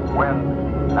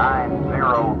 Wind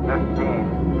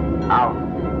 9015. Out.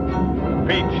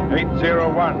 Beach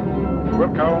 801.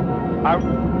 Wilco, out.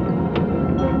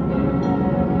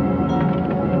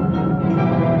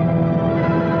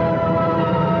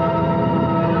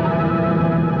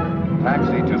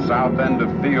 Taxi to south end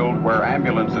of field where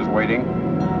ambulance is waiting.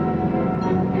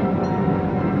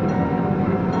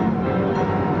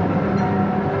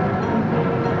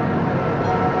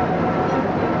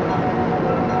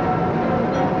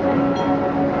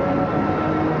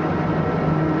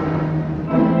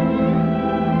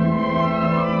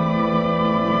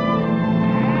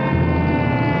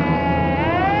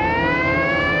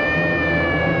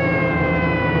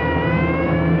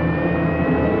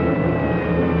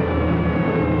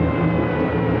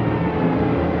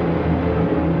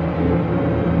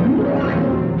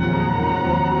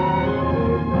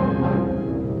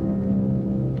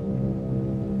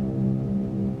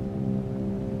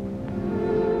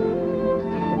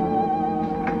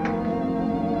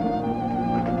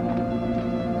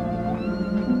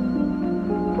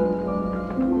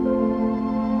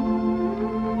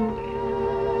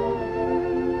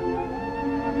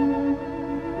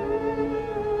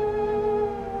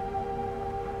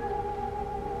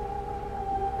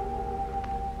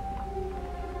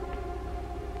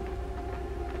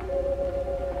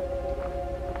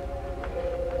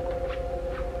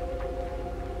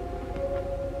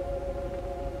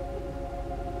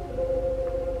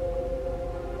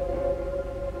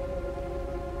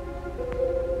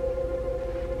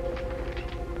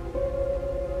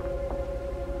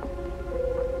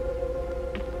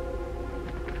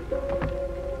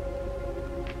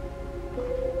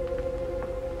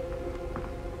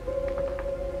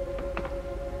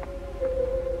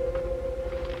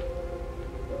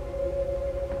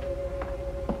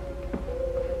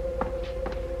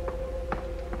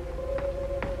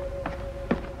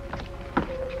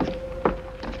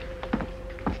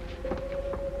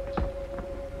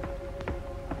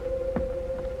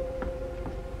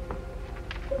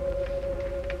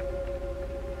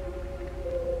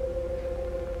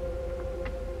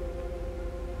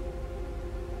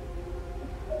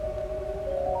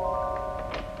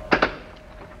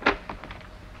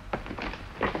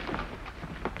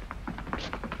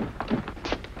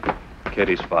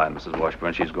 Katie's fine, Mrs.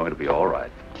 Washburn. She's going to be all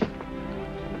right.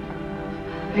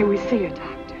 May we see her,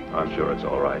 Doctor? I'm sure it's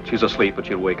all right. She's asleep, but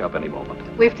she'll wake up any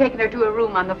moment. We've taken her to a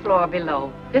room on the floor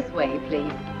below. This way,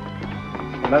 please.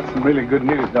 Well, that's some really good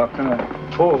news, Doctor.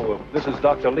 Oh, this is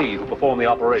Dr. Lee, who performed the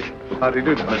operation. How do you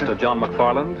do, Doctor? Mr. John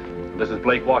MacFarland. This is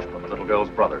Blake Washburn, the little girl's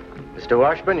brother. Mr.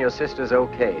 Washburn, your sister's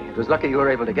okay. It was lucky you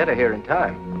were able to get her here in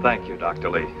time. Thank you,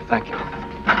 Dr. Lee. Thank you.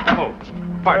 Oh,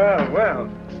 Well,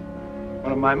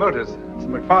 one of my motors. It's a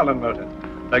MacFarland motor.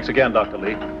 Thanks again, Dr.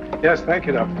 Lee. Yes, thank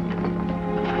you, Doctor.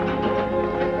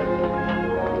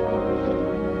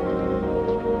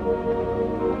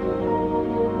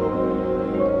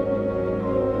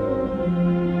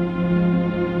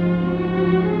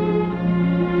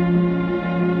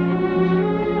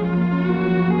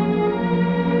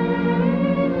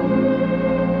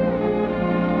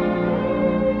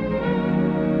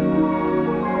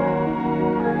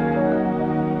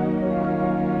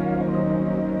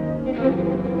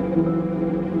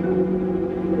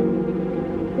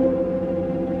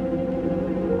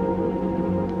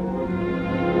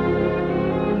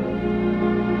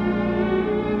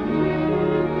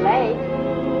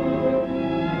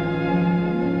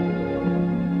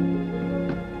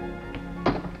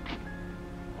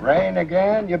 Rain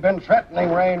again? You've been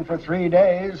threatening rain for 3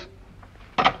 days.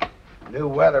 New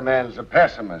weatherman's a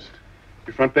pessimist.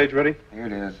 Your front page ready? Here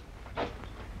it is.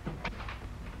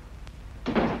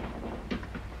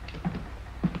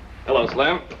 Hello,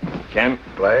 Slim. Ken.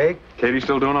 Blake? Katie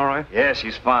still doing all right? Yeah,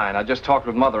 she's fine. I just talked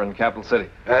with Mother in Capital City.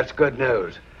 That's good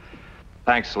news.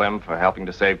 Thanks, Slim, for helping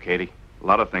to save Katie. A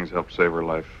lot of things helped save her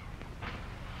life.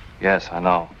 Yes, I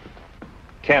know.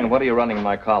 Ken, what are you running in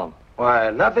my column?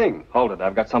 Why, nothing. Hold it.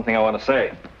 I've got something I want to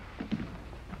say.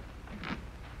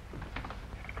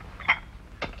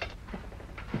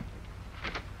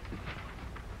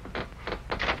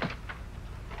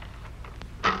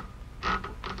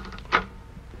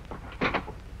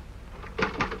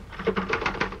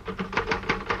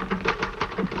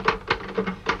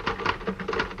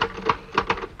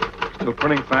 Still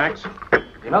printing facts?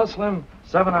 You know, Slim,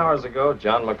 7 hours ago,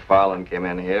 John MacFarland came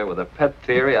in here with a pet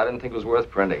theory I didn't think was worth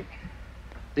printing.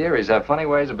 Theories have funny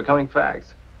ways of becoming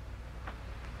facts.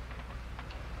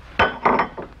 If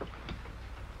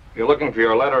you're looking for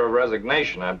your letter of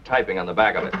resignation, I'm typing on the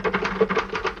back of it.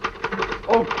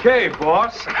 Okay,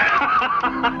 boss. Slim,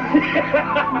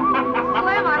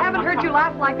 I haven't heard you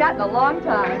laugh like that in a long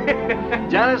time.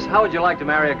 Janice, how would you like to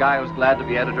marry a guy who's glad to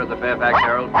be editor of the Fairfax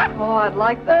Herald? Oh, I'd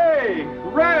like that. Hey,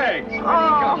 Rags! Where did he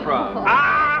come from?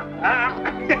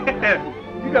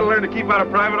 You gotta learn to keep out of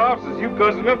private offices. You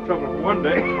caused enough trouble for one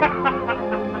day.